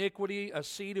laden with iniquity, a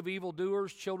seed of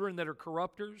evildoers, children that are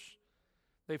corrupters.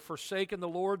 They've forsaken the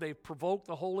Lord. They've provoked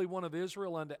the Holy One of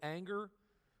Israel unto anger.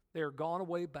 They are gone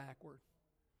away backward.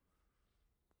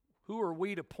 Who are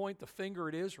we to point the finger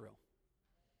at Israel?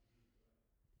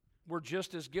 We're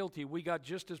just as guilty. We got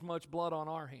just as much blood on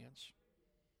our hands.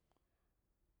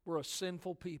 We're a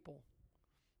sinful people.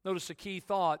 Notice the key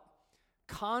thought: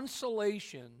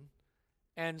 consolation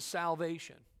and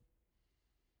salvation.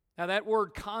 Now that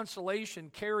word consolation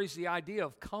carries the idea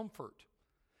of comfort.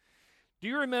 Do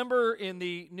you remember in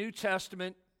the New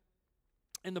Testament,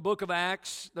 in the book of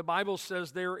Acts, the Bible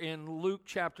says there in Luke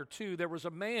chapter 2, there was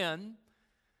a man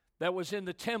that was in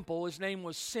the temple. His name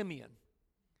was Simeon.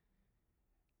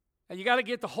 And you got to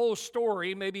get the whole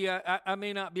story. Maybe I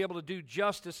may not be able to do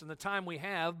justice in the time we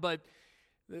have, but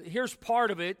here's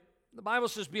part of it. The Bible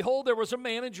says, behold, there was a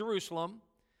man in Jerusalem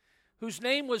whose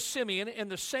name was Simeon, and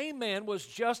the same man was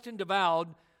just and devout,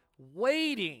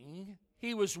 waiting.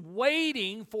 He was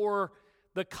waiting for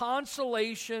the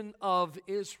consolation of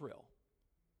Israel.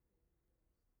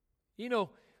 You know,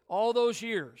 all those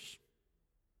years,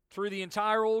 through the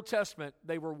entire Old Testament,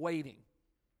 they were waiting.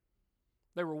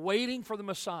 They were waiting for the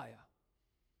Messiah.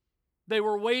 They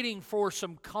were waiting for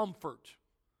some comfort,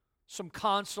 some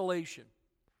consolation.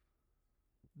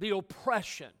 The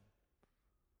oppression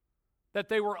that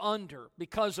they were under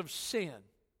because of sin.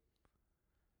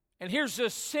 And here's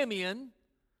this Simeon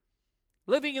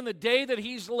living in the day that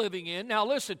he's living in. Now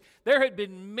listen, there had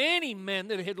been many men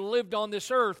that had lived on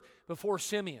this earth before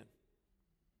Simeon.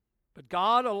 But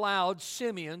God allowed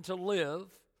Simeon to live,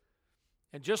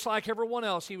 and just like everyone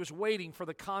else, he was waiting for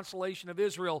the consolation of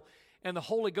Israel, and the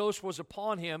Holy Ghost was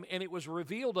upon him, and it was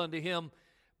revealed unto him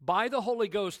by the Holy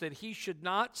Ghost that he should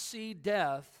not see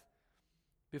death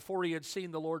before he had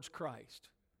seen the Lord's Christ.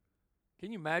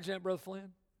 Can you imagine that, Brother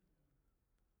Flynn?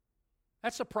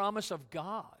 That's a promise of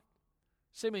God.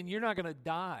 Simeon, you're not going to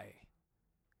die.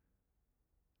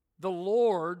 The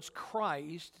Lord's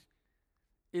Christ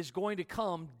is going to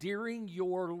come during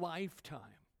your lifetime.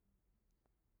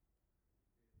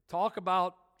 Talk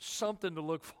about something to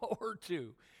look forward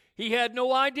to. He had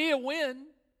no idea when,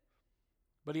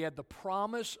 but he had the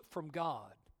promise from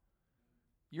God.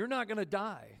 You're not going to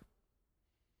die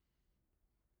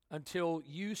until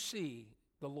you see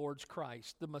the Lord's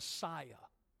Christ, the Messiah.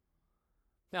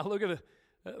 Now look at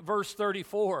verse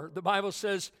 34. The Bible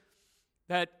says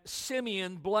that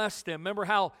Simeon blessed them. Remember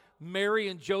how Mary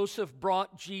and Joseph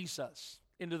brought Jesus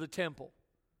into the temple.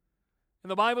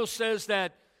 And the Bible says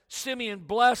that Simeon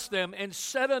blessed them and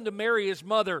said unto Mary his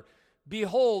mother,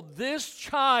 behold, this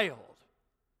child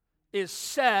is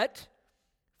set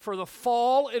for the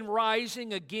fall and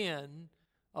rising again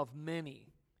of many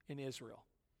in Israel.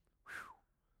 Whew.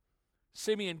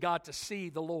 Simeon got to see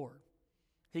the Lord.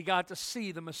 He got to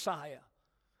see the Messiah.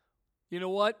 You know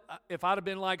what? If I'd have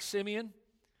been like Simeon,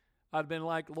 I'd have been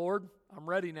like, Lord, I'm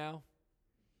ready now.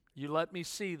 You let me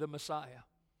see the Messiah.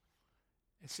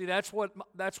 And see, that's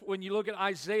when you look at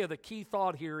Isaiah, the key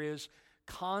thought here is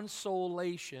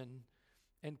consolation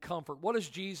and comfort. What does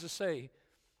Jesus say?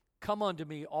 Come unto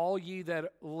me, all ye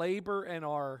that labor and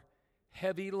are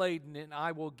heavy laden, and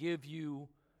I will give you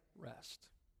rest.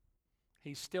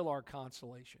 He's still our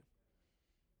consolation.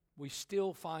 We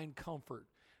still find comfort.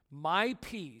 My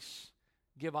peace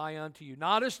give I unto you.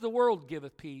 Not as the world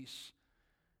giveth peace.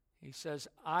 He says,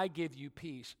 I give you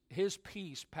peace. His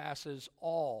peace passes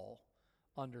all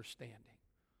understanding.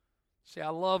 See, I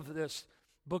love this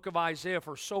book of Isaiah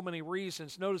for so many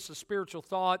reasons. Notice the spiritual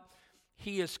thought,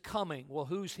 he is coming. Well,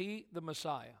 who's he? The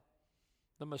Messiah.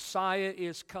 The Messiah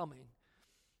is coming.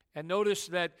 And notice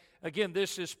that, again,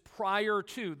 this is prior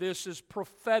to, this is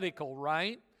prophetical,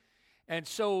 right? And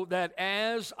so that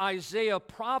as Isaiah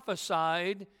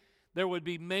prophesied, there would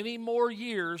be many more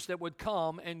years that would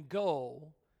come and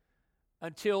go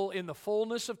until in the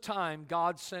fullness of time,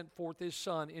 God sent forth His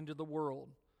Son into the world.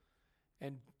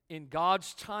 And in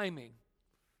God's timing,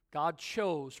 God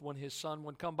chose when His Son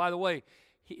would come. By the way,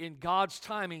 in God's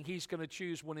timing, He's going to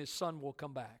choose when His Son will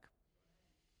come back.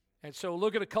 And so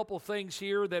look at a couple things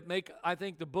here that make, I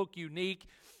think, the book unique.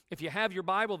 If you have your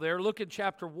Bible there, look at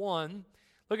chapter 1.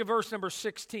 Look at verse number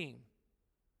 16.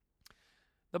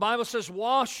 The Bible says,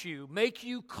 wash you, make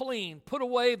you clean, put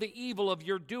away the evil of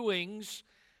your doings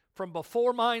from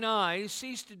before mine eyes,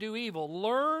 cease to do evil,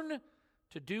 learn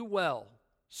to do well,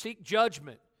 seek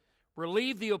judgment,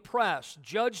 relieve the oppressed,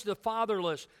 judge the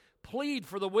fatherless, plead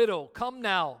for the widow. Come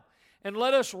now, and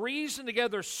let us reason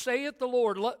together, saith the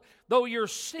Lord. Though your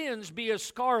sins be as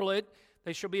scarlet,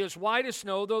 they shall be as white as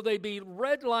snow. Though they be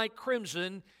red like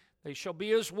crimson, they shall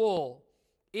be as wool.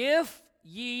 If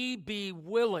ye be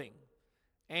willing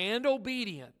and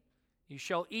obedient, ye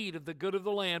shall eat of the good of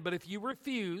the land. But if you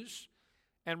refuse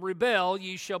and rebel,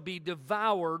 ye shall be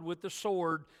devoured with the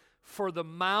sword, for the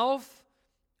mouth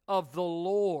of the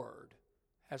Lord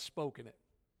has spoken it.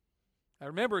 Now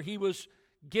remember, he was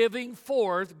giving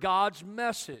forth God's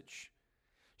message.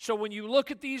 So when you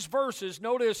look at these verses,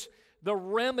 notice the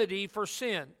remedy for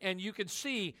sin. And you can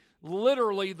see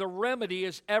literally the remedy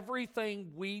is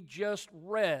everything we just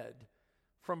read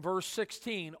from verse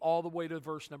 16 all the way to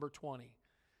verse number 20.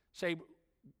 Say,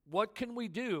 what can we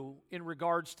do in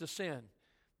regards to sin?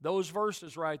 Those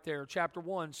verses right there, chapter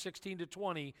 1, 16 to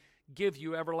 20, give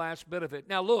you every last bit of it.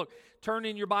 Now look, turn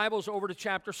in your Bibles over to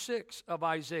chapter 6 of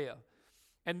Isaiah.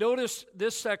 And notice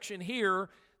this section here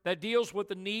that deals with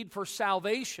the need for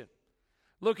salvation.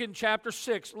 Look in chapter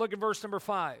 6, look at verse number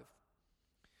 5.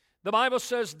 The Bible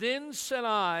says, Then said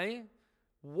I,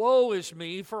 woe is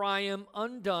me, for I am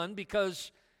undone,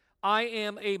 because I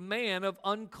am a man of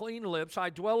unclean lips. I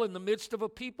dwell in the midst of a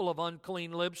people of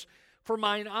unclean lips, for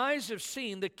mine eyes have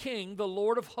seen the King, the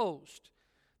Lord of hosts.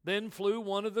 Then flew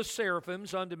one of the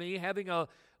seraphims unto me, having a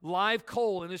live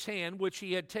coal in his hand, which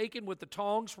he had taken with the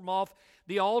tongs from off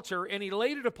the altar, and he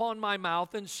laid it upon my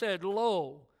mouth, and said,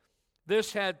 Lo,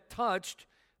 this hath touched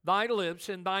thy lips,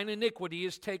 and thine iniquity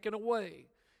is taken away,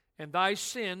 and thy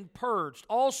sin purged.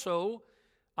 Also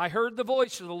I heard the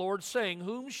voice of the Lord saying,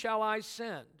 Whom shall I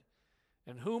send?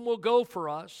 And whom will go for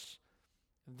us?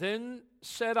 Then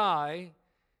said I,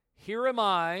 Here am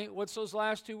I. What's those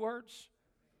last two words?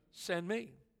 Send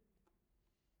me.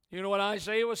 You know what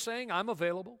Isaiah was saying? I'm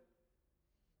available.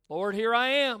 Lord, here I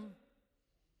am.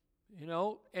 You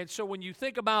know, and so when you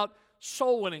think about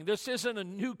soul winning, this isn't a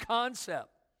new concept.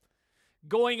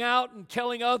 Going out and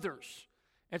telling others.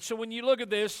 And so when you look at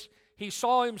this, he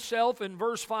saw himself in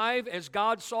verse 5 as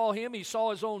God saw him. He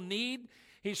saw his own need.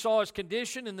 He saw his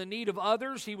condition and the need of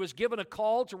others. He was given a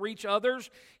call to reach others.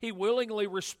 He willingly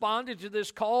responded to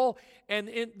this call. And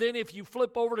then if you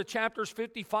flip over to chapters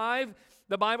 55,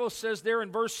 the Bible says there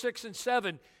in verse 6 and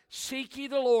 7, Seek ye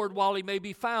the Lord while he may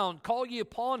be found. Call ye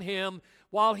upon him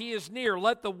while he is near.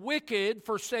 Let the wicked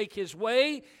forsake his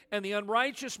way, and the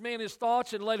unrighteous man his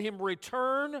thoughts, and let him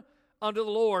return unto the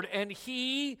Lord. And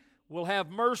he will have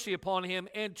mercy upon him,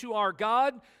 and to our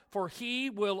God, for he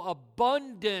will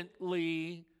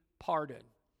abundantly pardon.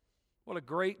 What a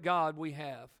great God we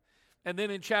have. And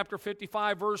then in chapter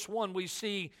 55, verse 1, we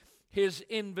see his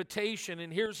invitation.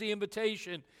 And here's the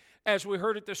invitation, as we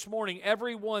heard it this morning.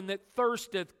 Everyone that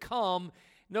thirsteth, come.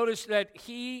 Notice that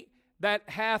he that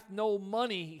hath no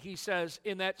money, he says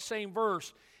in that same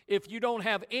verse. If you don't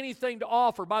have anything to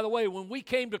offer, by the way, when we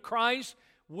came to Christ,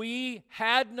 we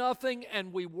had nothing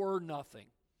and we were nothing.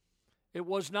 It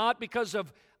was not because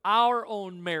of our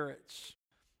own merits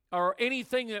or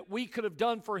anything that we could have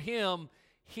done for Him.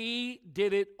 He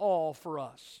did it all for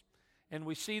us. And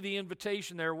we see the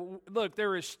invitation there. Look,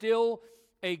 there is still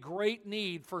a great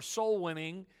need for soul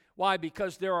winning. Why?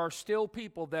 Because there are still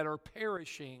people that are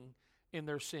perishing in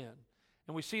their sin.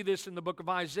 And we see this in the book of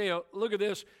Isaiah. Look at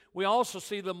this. We also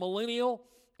see the millennial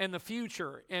and the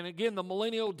future. And again, the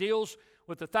millennial deals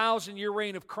with the 1,000-year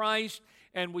reign of Christ.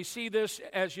 And we see this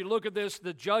as you look at this,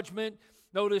 the judgment.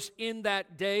 Notice in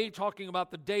that day, talking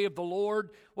about the day of the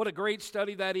Lord. What a great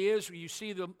study that is. You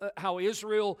see how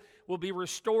Israel will be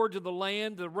restored to the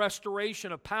land, the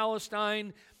restoration of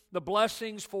Palestine, the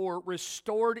blessings for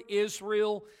restored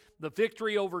Israel, the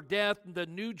victory over death, the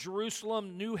new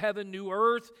Jerusalem, new heaven, new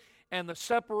earth, and the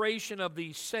separation of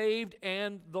the saved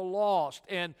and the lost.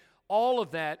 And all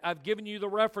of that, I've given you the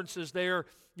references there.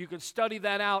 You can study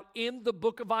that out in the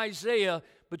book of Isaiah,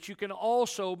 but you can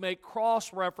also make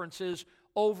cross-references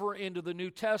over into the New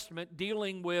Testament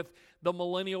dealing with the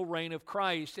millennial reign of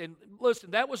Christ. And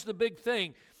listen, that was the big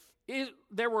thing.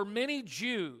 There were many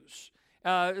Jews,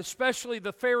 especially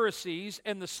the Pharisees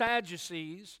and the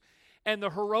Sadducees and the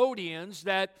Herodians,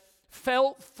 that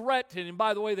felt threatened. And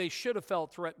by the way, they should have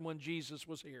felt threatened when Jesus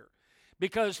was here,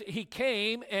 because He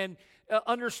came, and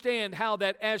understand how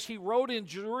that as He rode in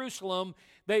Jerusalem,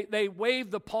 they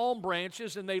waved the palm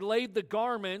branches and they laid the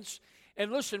garments.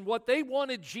 And listen, what they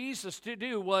wanted Jesus to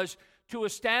do was to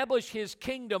establish His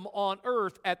kingdom on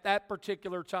earth at that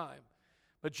particular time.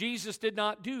 But Jesus did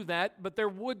not do that, but there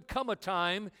would come a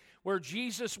time where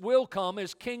Jesus will come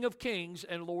as King of Kings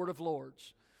and Lord of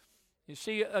Lords. You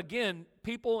see, again,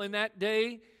 people in that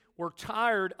day were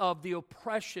tired of the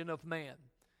oppression of man.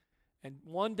 And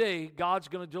one day, God's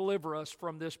going to deliver us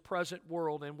from this present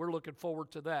world, and we're looking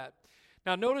forward to that.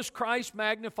 Now, notice Christ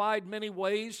magnified many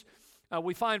ways.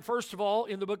 We find, first of all,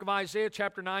 in the book of Isaiah,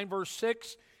 chapter 9, verse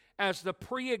 6, as the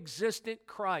pre-existent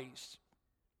Christ.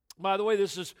 By the way,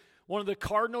 this is one of the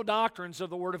cardinal doctrines of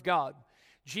the Word of God.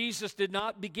 Jesus did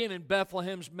not begin in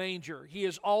Bethlehem's manger. He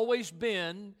has always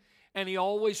been, and He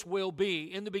always will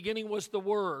be. In the beginning was the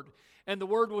Word, and the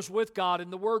Word was with God,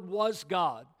 and the Word was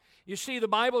God. You see, the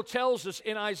Bible tells us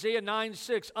in Isaiah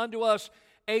 9:6, unto us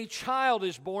a child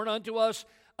is born, unto us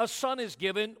a son is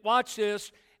given. Watch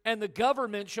this. And the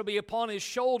government shall be upon His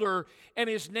shoulder, and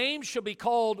His name shall be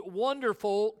called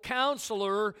Wonderful,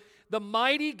 Counselor, the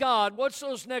Mighty God. What's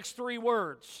those next three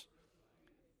words?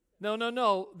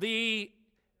 No. The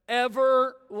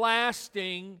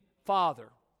Everlasting Father.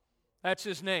 That's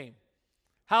His name.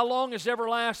 How long is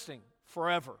everlasting?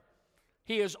 Forever.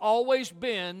 He has always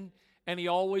been, and He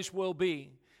always will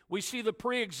be. We see the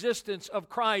pre-existence of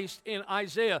Christ in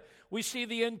Isaiah. We see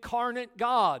the incarnate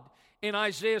God in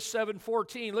Isaiah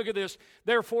 7:14. Look at this.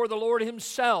 Therefore the Lord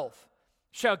Himself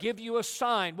shall give you a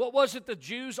sign. What was it the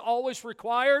Jews always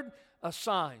required? A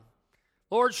sign.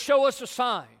 Lord, show us a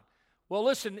sign. Well,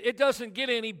 listen, it doesn't get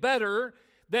any better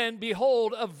than,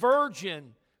 behold, a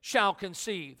virgin shall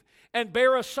conceive and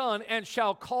bear a son, and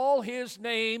shall call His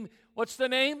name. What's the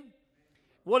name?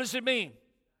 What does it mean?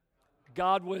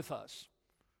 God with us.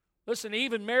 Listen,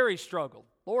 even Mary struggled.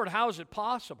 Lord, how is it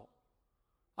possible?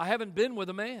 I haven't been with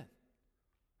a man.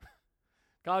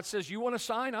 God says, you want a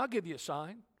sign? I'll give you a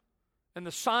sign. And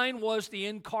the sign was the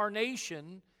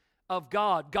incarnation of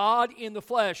God. God in the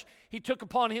flesh. He took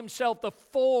upon Himself the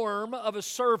form of a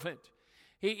servant.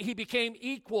 He became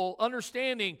equal,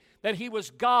 understanding that He was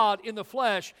God in the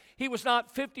flesh. He was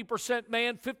not 50%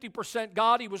 man, 50%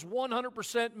 God. He was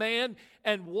 100% man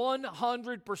and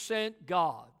 100%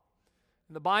 God.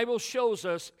 And the Bible shows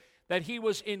us that He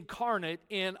was incarnate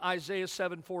in Isaiah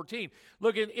 7:14.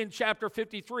 Look in chapter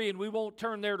 53, and we won't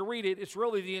turn there to read it. It's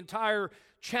really the entire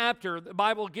chapter. The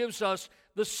Bible gives us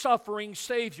the suffering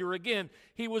Savior. Again,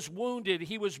 He was wounded,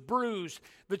 He was bruised.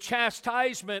 The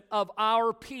chastisement of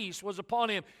our peace was upon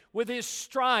Him. With His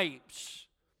stripes.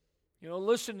 You know,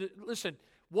 listen,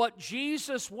 what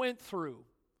Jesus went through,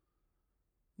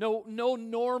 no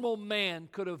normal man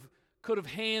could have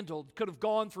handled, could have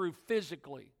gone through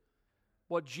physically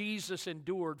what Jesus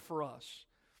endured for us.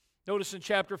 Notice in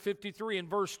chapter 53 and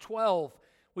verse 12,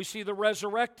 we see the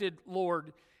resurrected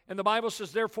Lord. And the Bible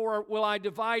says, therefore will I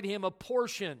divide Him a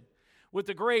portion with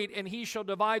the great, and He shall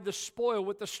divide the spoil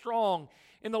with the strong.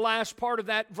 In the last part of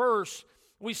that verse,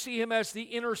 we see Him as the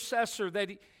intercessor, that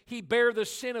He bare the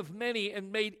sin of many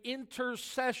and made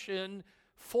intercession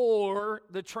for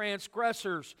the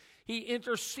transgressors. He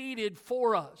interceded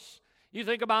for us. You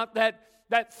think about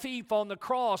that thief on the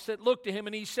cross that looked to Him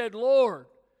and he said, Lord,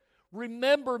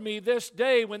 remember me this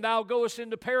day when thou goest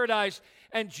into paradise.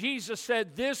 And Jesus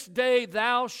said, this day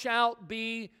thou shalt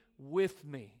be with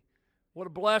me. What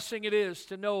a blessing it is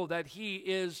to know that He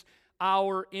is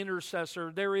our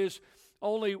intercessor. There is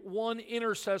only one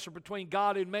intercessor between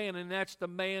God and man, and that's the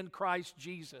man Christ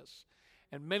Jesus.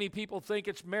 And many people think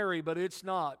it's Mary, but it's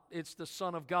not. It's the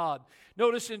Son of God.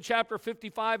 Notice in chapter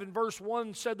 55 and verse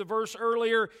 1, said the verse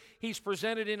earlier, He's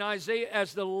presented in Isaiah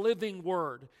as the living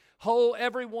Word. Ho,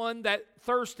 everyone that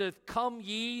thirsteth, come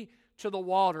ye to the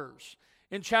waters.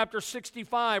 In chapter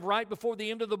 65, right before the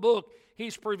end of the book,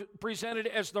 He's presented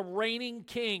as the reigning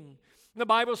King. The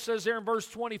Bible says there in verse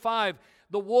 25,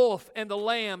 the wolf and the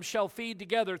lamb shall feed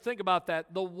together. Think about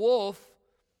that. The wolf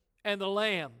and the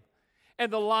lamb.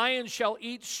 And the lion shall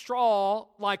eat straw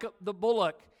like the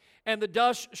bullock, and the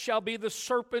dust shall be the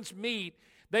serpent's meat.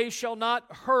 They shall not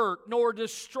hurt nor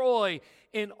destroy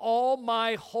in all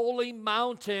my holy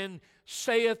mountain,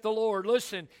 saith the Lord.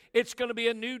 Listen, it's going to be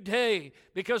a new day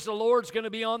because the Lord's going to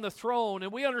be on the throne.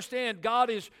 And we understand God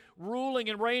is ruling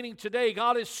and reigning today.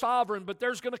 God is sovereign, but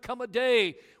there's going to come a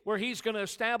day where He's going to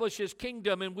establish His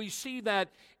kingdom. And we see that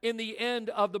in the end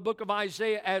of the book of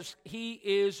Isaiah as He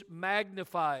is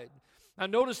magnified. Now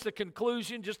notice the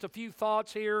conclusion, just a few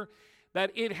thoughts here,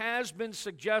 that it has been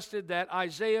suggested that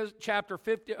Isaiah chapter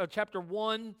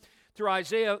 1 through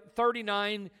Isaiah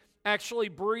 39 actually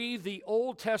breathe the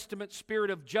Old Testament spirit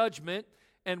of judgment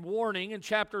and warning, and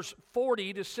chapters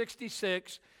 40 to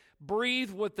 66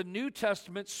 breathe with the New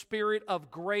Testament spirit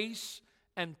of grace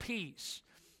and peace.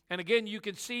 And again, you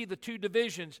can see the two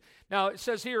divisions. Now it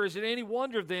says here, is it any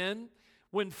wonder then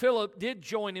when Philip did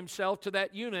join himself to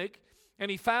that eunuch, and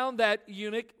he found that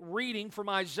eunuch reading from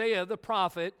Isaiah the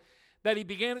prophet, that he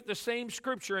began at the same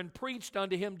scripture and preached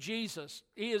unto him Jesus.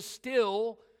 He is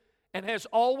still and has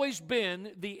always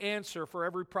been the answer for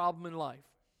every problem in life.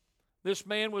 This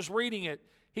man was reading it.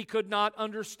 He could not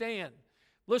understand.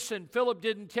 Listen, Philip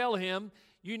didn't tell him,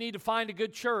 you need to find a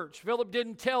good church. Philip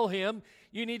didn't tell him,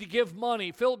 you need to give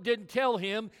money. Philip didn't tell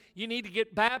him, you need to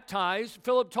get baptized.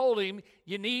 Philip told him,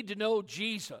 you need to know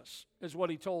Jesus, is what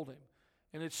he told him.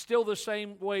 And it's still the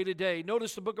same way today.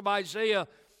 Notice the book of Isaiah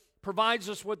provides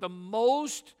us with the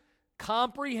most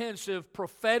comprehensive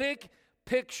prophetic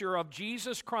picture of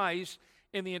Jesus Christ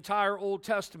in the entire Old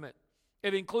Testament.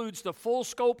 It includes the full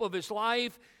scope of His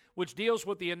life, which deals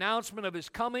with the announcement of His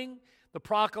coming, the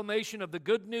proclamation of the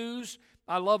good news.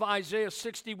 I love Isaiah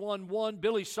 61:1.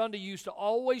 Billy Sunday used to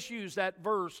always use that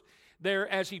verse there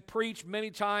as he preached many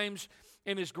times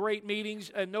in his great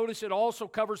meetings. And notice it also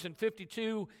covers in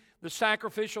 52 the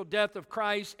sacrificial death of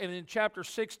Christ, and in chapter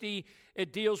 60,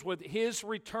 it deals with His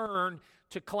return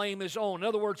to claim His own. In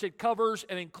other words, it covers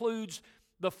and includes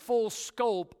the full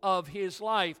scope of His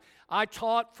life. I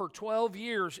taught for 12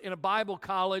 years in a Bible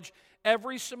college,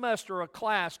 every semester a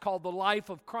class called The Life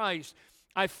of Christ.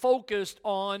 I focused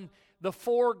on the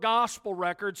 4 gospel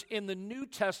records in the New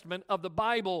Testament of the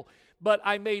Bible, but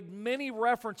I made many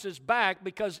references back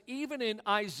because even in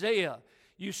Isaiah,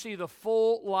 you see the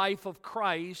full life of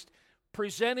Christ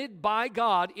presented by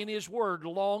God in His Word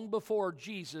long before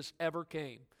Jesus ever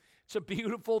came. It's a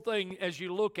beautiful thing as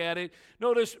you look at it.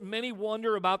 Notice many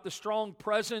wonder about the strong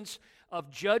presence of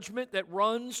judgment that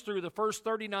runs through the first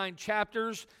 39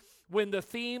 chapters when the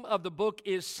theme of the book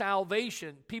is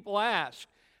salvation. People ask,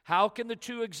 how can the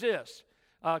two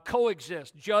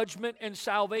coexist, judgment and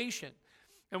salvation?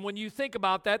 And when you think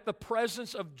about that, the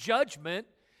presence of judgment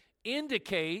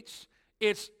indicates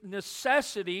its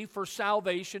necessity for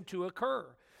salvation to occur.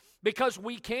 Because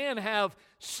we can have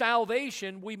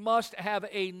salvation, we must have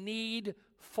a need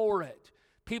for it.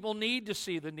 People need to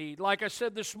see the need. Like I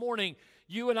said this morning,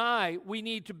 you and I, we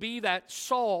need to be that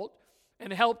salt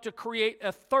and help to create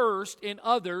a thirst in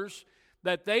others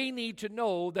that they need to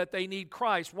know that they need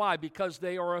Christ. Why? Because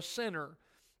they are a sinner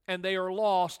and they are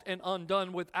lost and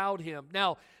undone without Him.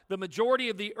 Now, the majority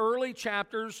of the early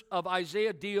chapters of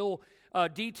Isaiah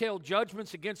detailed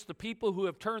judgments against the people who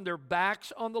have turned their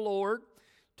backs on the Lord,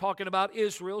 talking about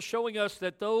Israel, showing us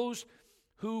that those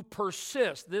who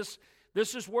persist, this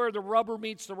is where the rubber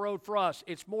meets the road for us.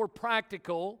 It's more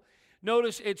practical.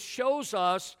 Notice it shows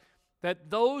us that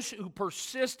those who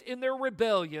persist in their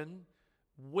rebellion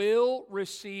will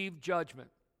receive judgment.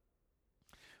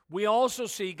 We also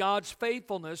see God's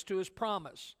faithfulness to His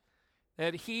promise,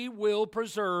 that He will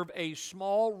preserve a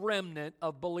small remnant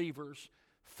of believers,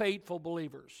 faithful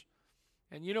believers.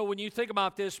 And you know, when you think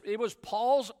about this, it was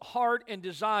Paul's heart and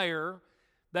desire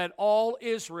that all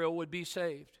Israel would be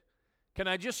saved. Can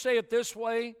I just say it this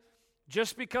way?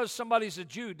 Just because somebody's a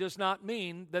Jew does not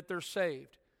mean that they're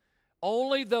saved.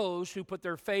 Only those who put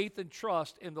their faith and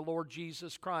trust in the Lord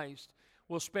Jesus Christ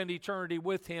will spend eternity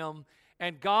with Him.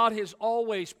 And God has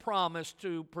always promised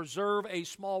to preserve a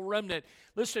small remnant.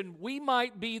 Listen, we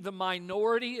might be the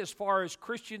minority as far as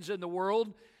Christians in the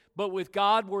world, but with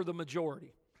God, we're the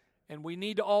majority. And we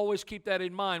need to always keep that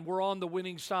in mind. We're on the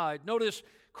winning side. Notice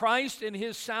Christ and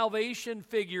His salvation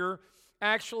figure,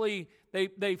 actually,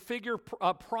 they figure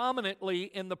prominently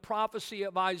in the prophecy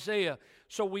of Isaiah.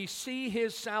 So we see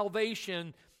His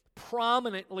salvation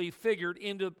prominently figured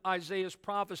into Isaiah's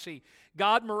prophecy.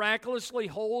 God miraculously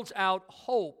holds out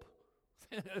hope.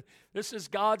 This is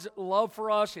God's love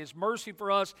for us, His mercy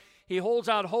for us. He holds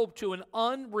out hope to an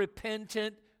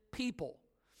unrepentant people,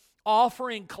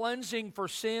 offering cleansing for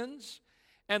sins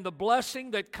and the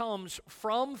blessing that comes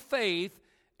from faith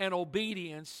and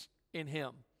obedience in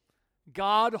Him.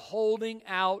 God holding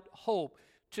out hope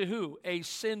to who? A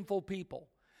sinful people.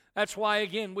 That's why,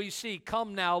 again, we see,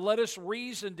 come now, let us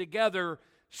reason together,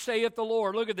 saith the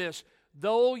Lord. Look at this.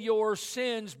 Though your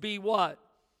sins be what?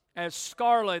 As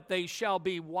scarlet, they shall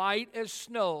be white as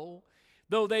snow.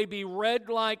 Though they be red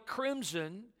like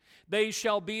crimson, they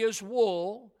shall be as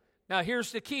wool. Now,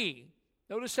 here's the key.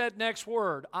 Notice that next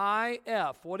word,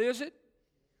 if. What is it?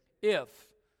 If.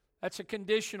 That's a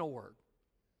conditional word.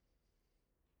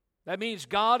 That means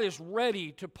God is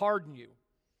ready to pardon you.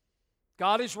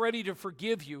 God is ready to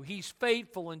forgive you. He's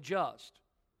faithful and just.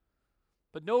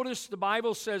 But notice the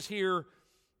Bible says here,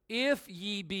 if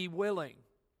ye be willing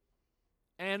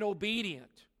and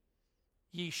obedient,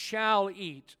 ye shall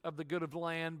eat of the good of the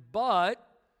land. But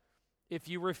if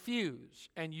you refuse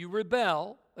and you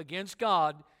rebel against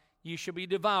God, ye shall be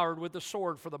devoured with the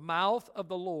sword, for the mouth of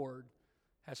the Lord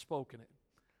has spoken it.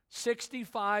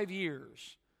 65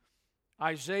 years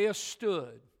Isaiah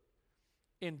stood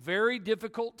in very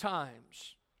difficult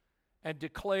times and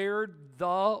declared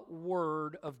the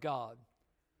Word of God.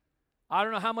 I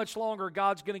don't know how much longer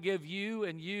God's going to give you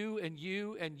and you and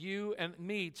you and you and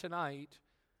me tonight.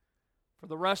 For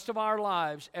the rest of our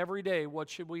lives, every day, what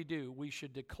should we do? We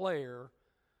should declare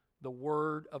the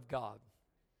Word of God.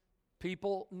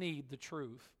 People need the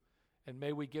truth, and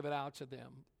may we give it out to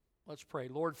them. Let's pray.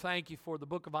 Lord, thank you for the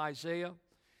book of Isaiah,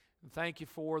 and thank you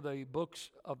for the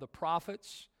books of the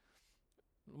prophets.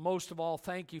 Most of all,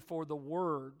 thank you for the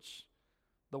words,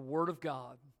 the Word of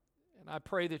God. And I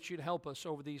pray that you'd help us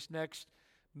over these next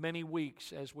many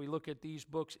weeks as we look at these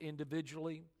books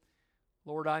individually.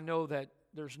 Lord, I know that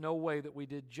there's no way that we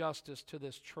did justice to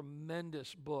this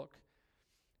tremendous book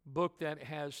that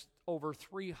has over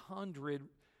 300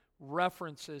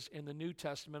 references in the New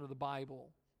Testament of the Bible.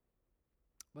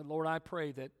 But Lord, I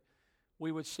pray that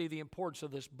we would see the importance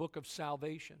of this book of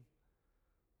salvation,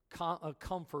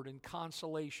 comfort and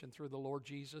consolation through the Lord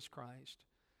Jesus Christ.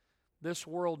 This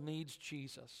world needs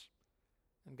Jesus.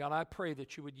 And God, I pray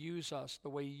that you would use us the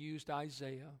way you used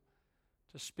Isaiah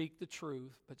to speak the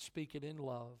truth, but speak it in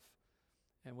love.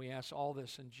 And we ask all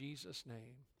this in Jesus'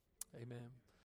 name. Amen.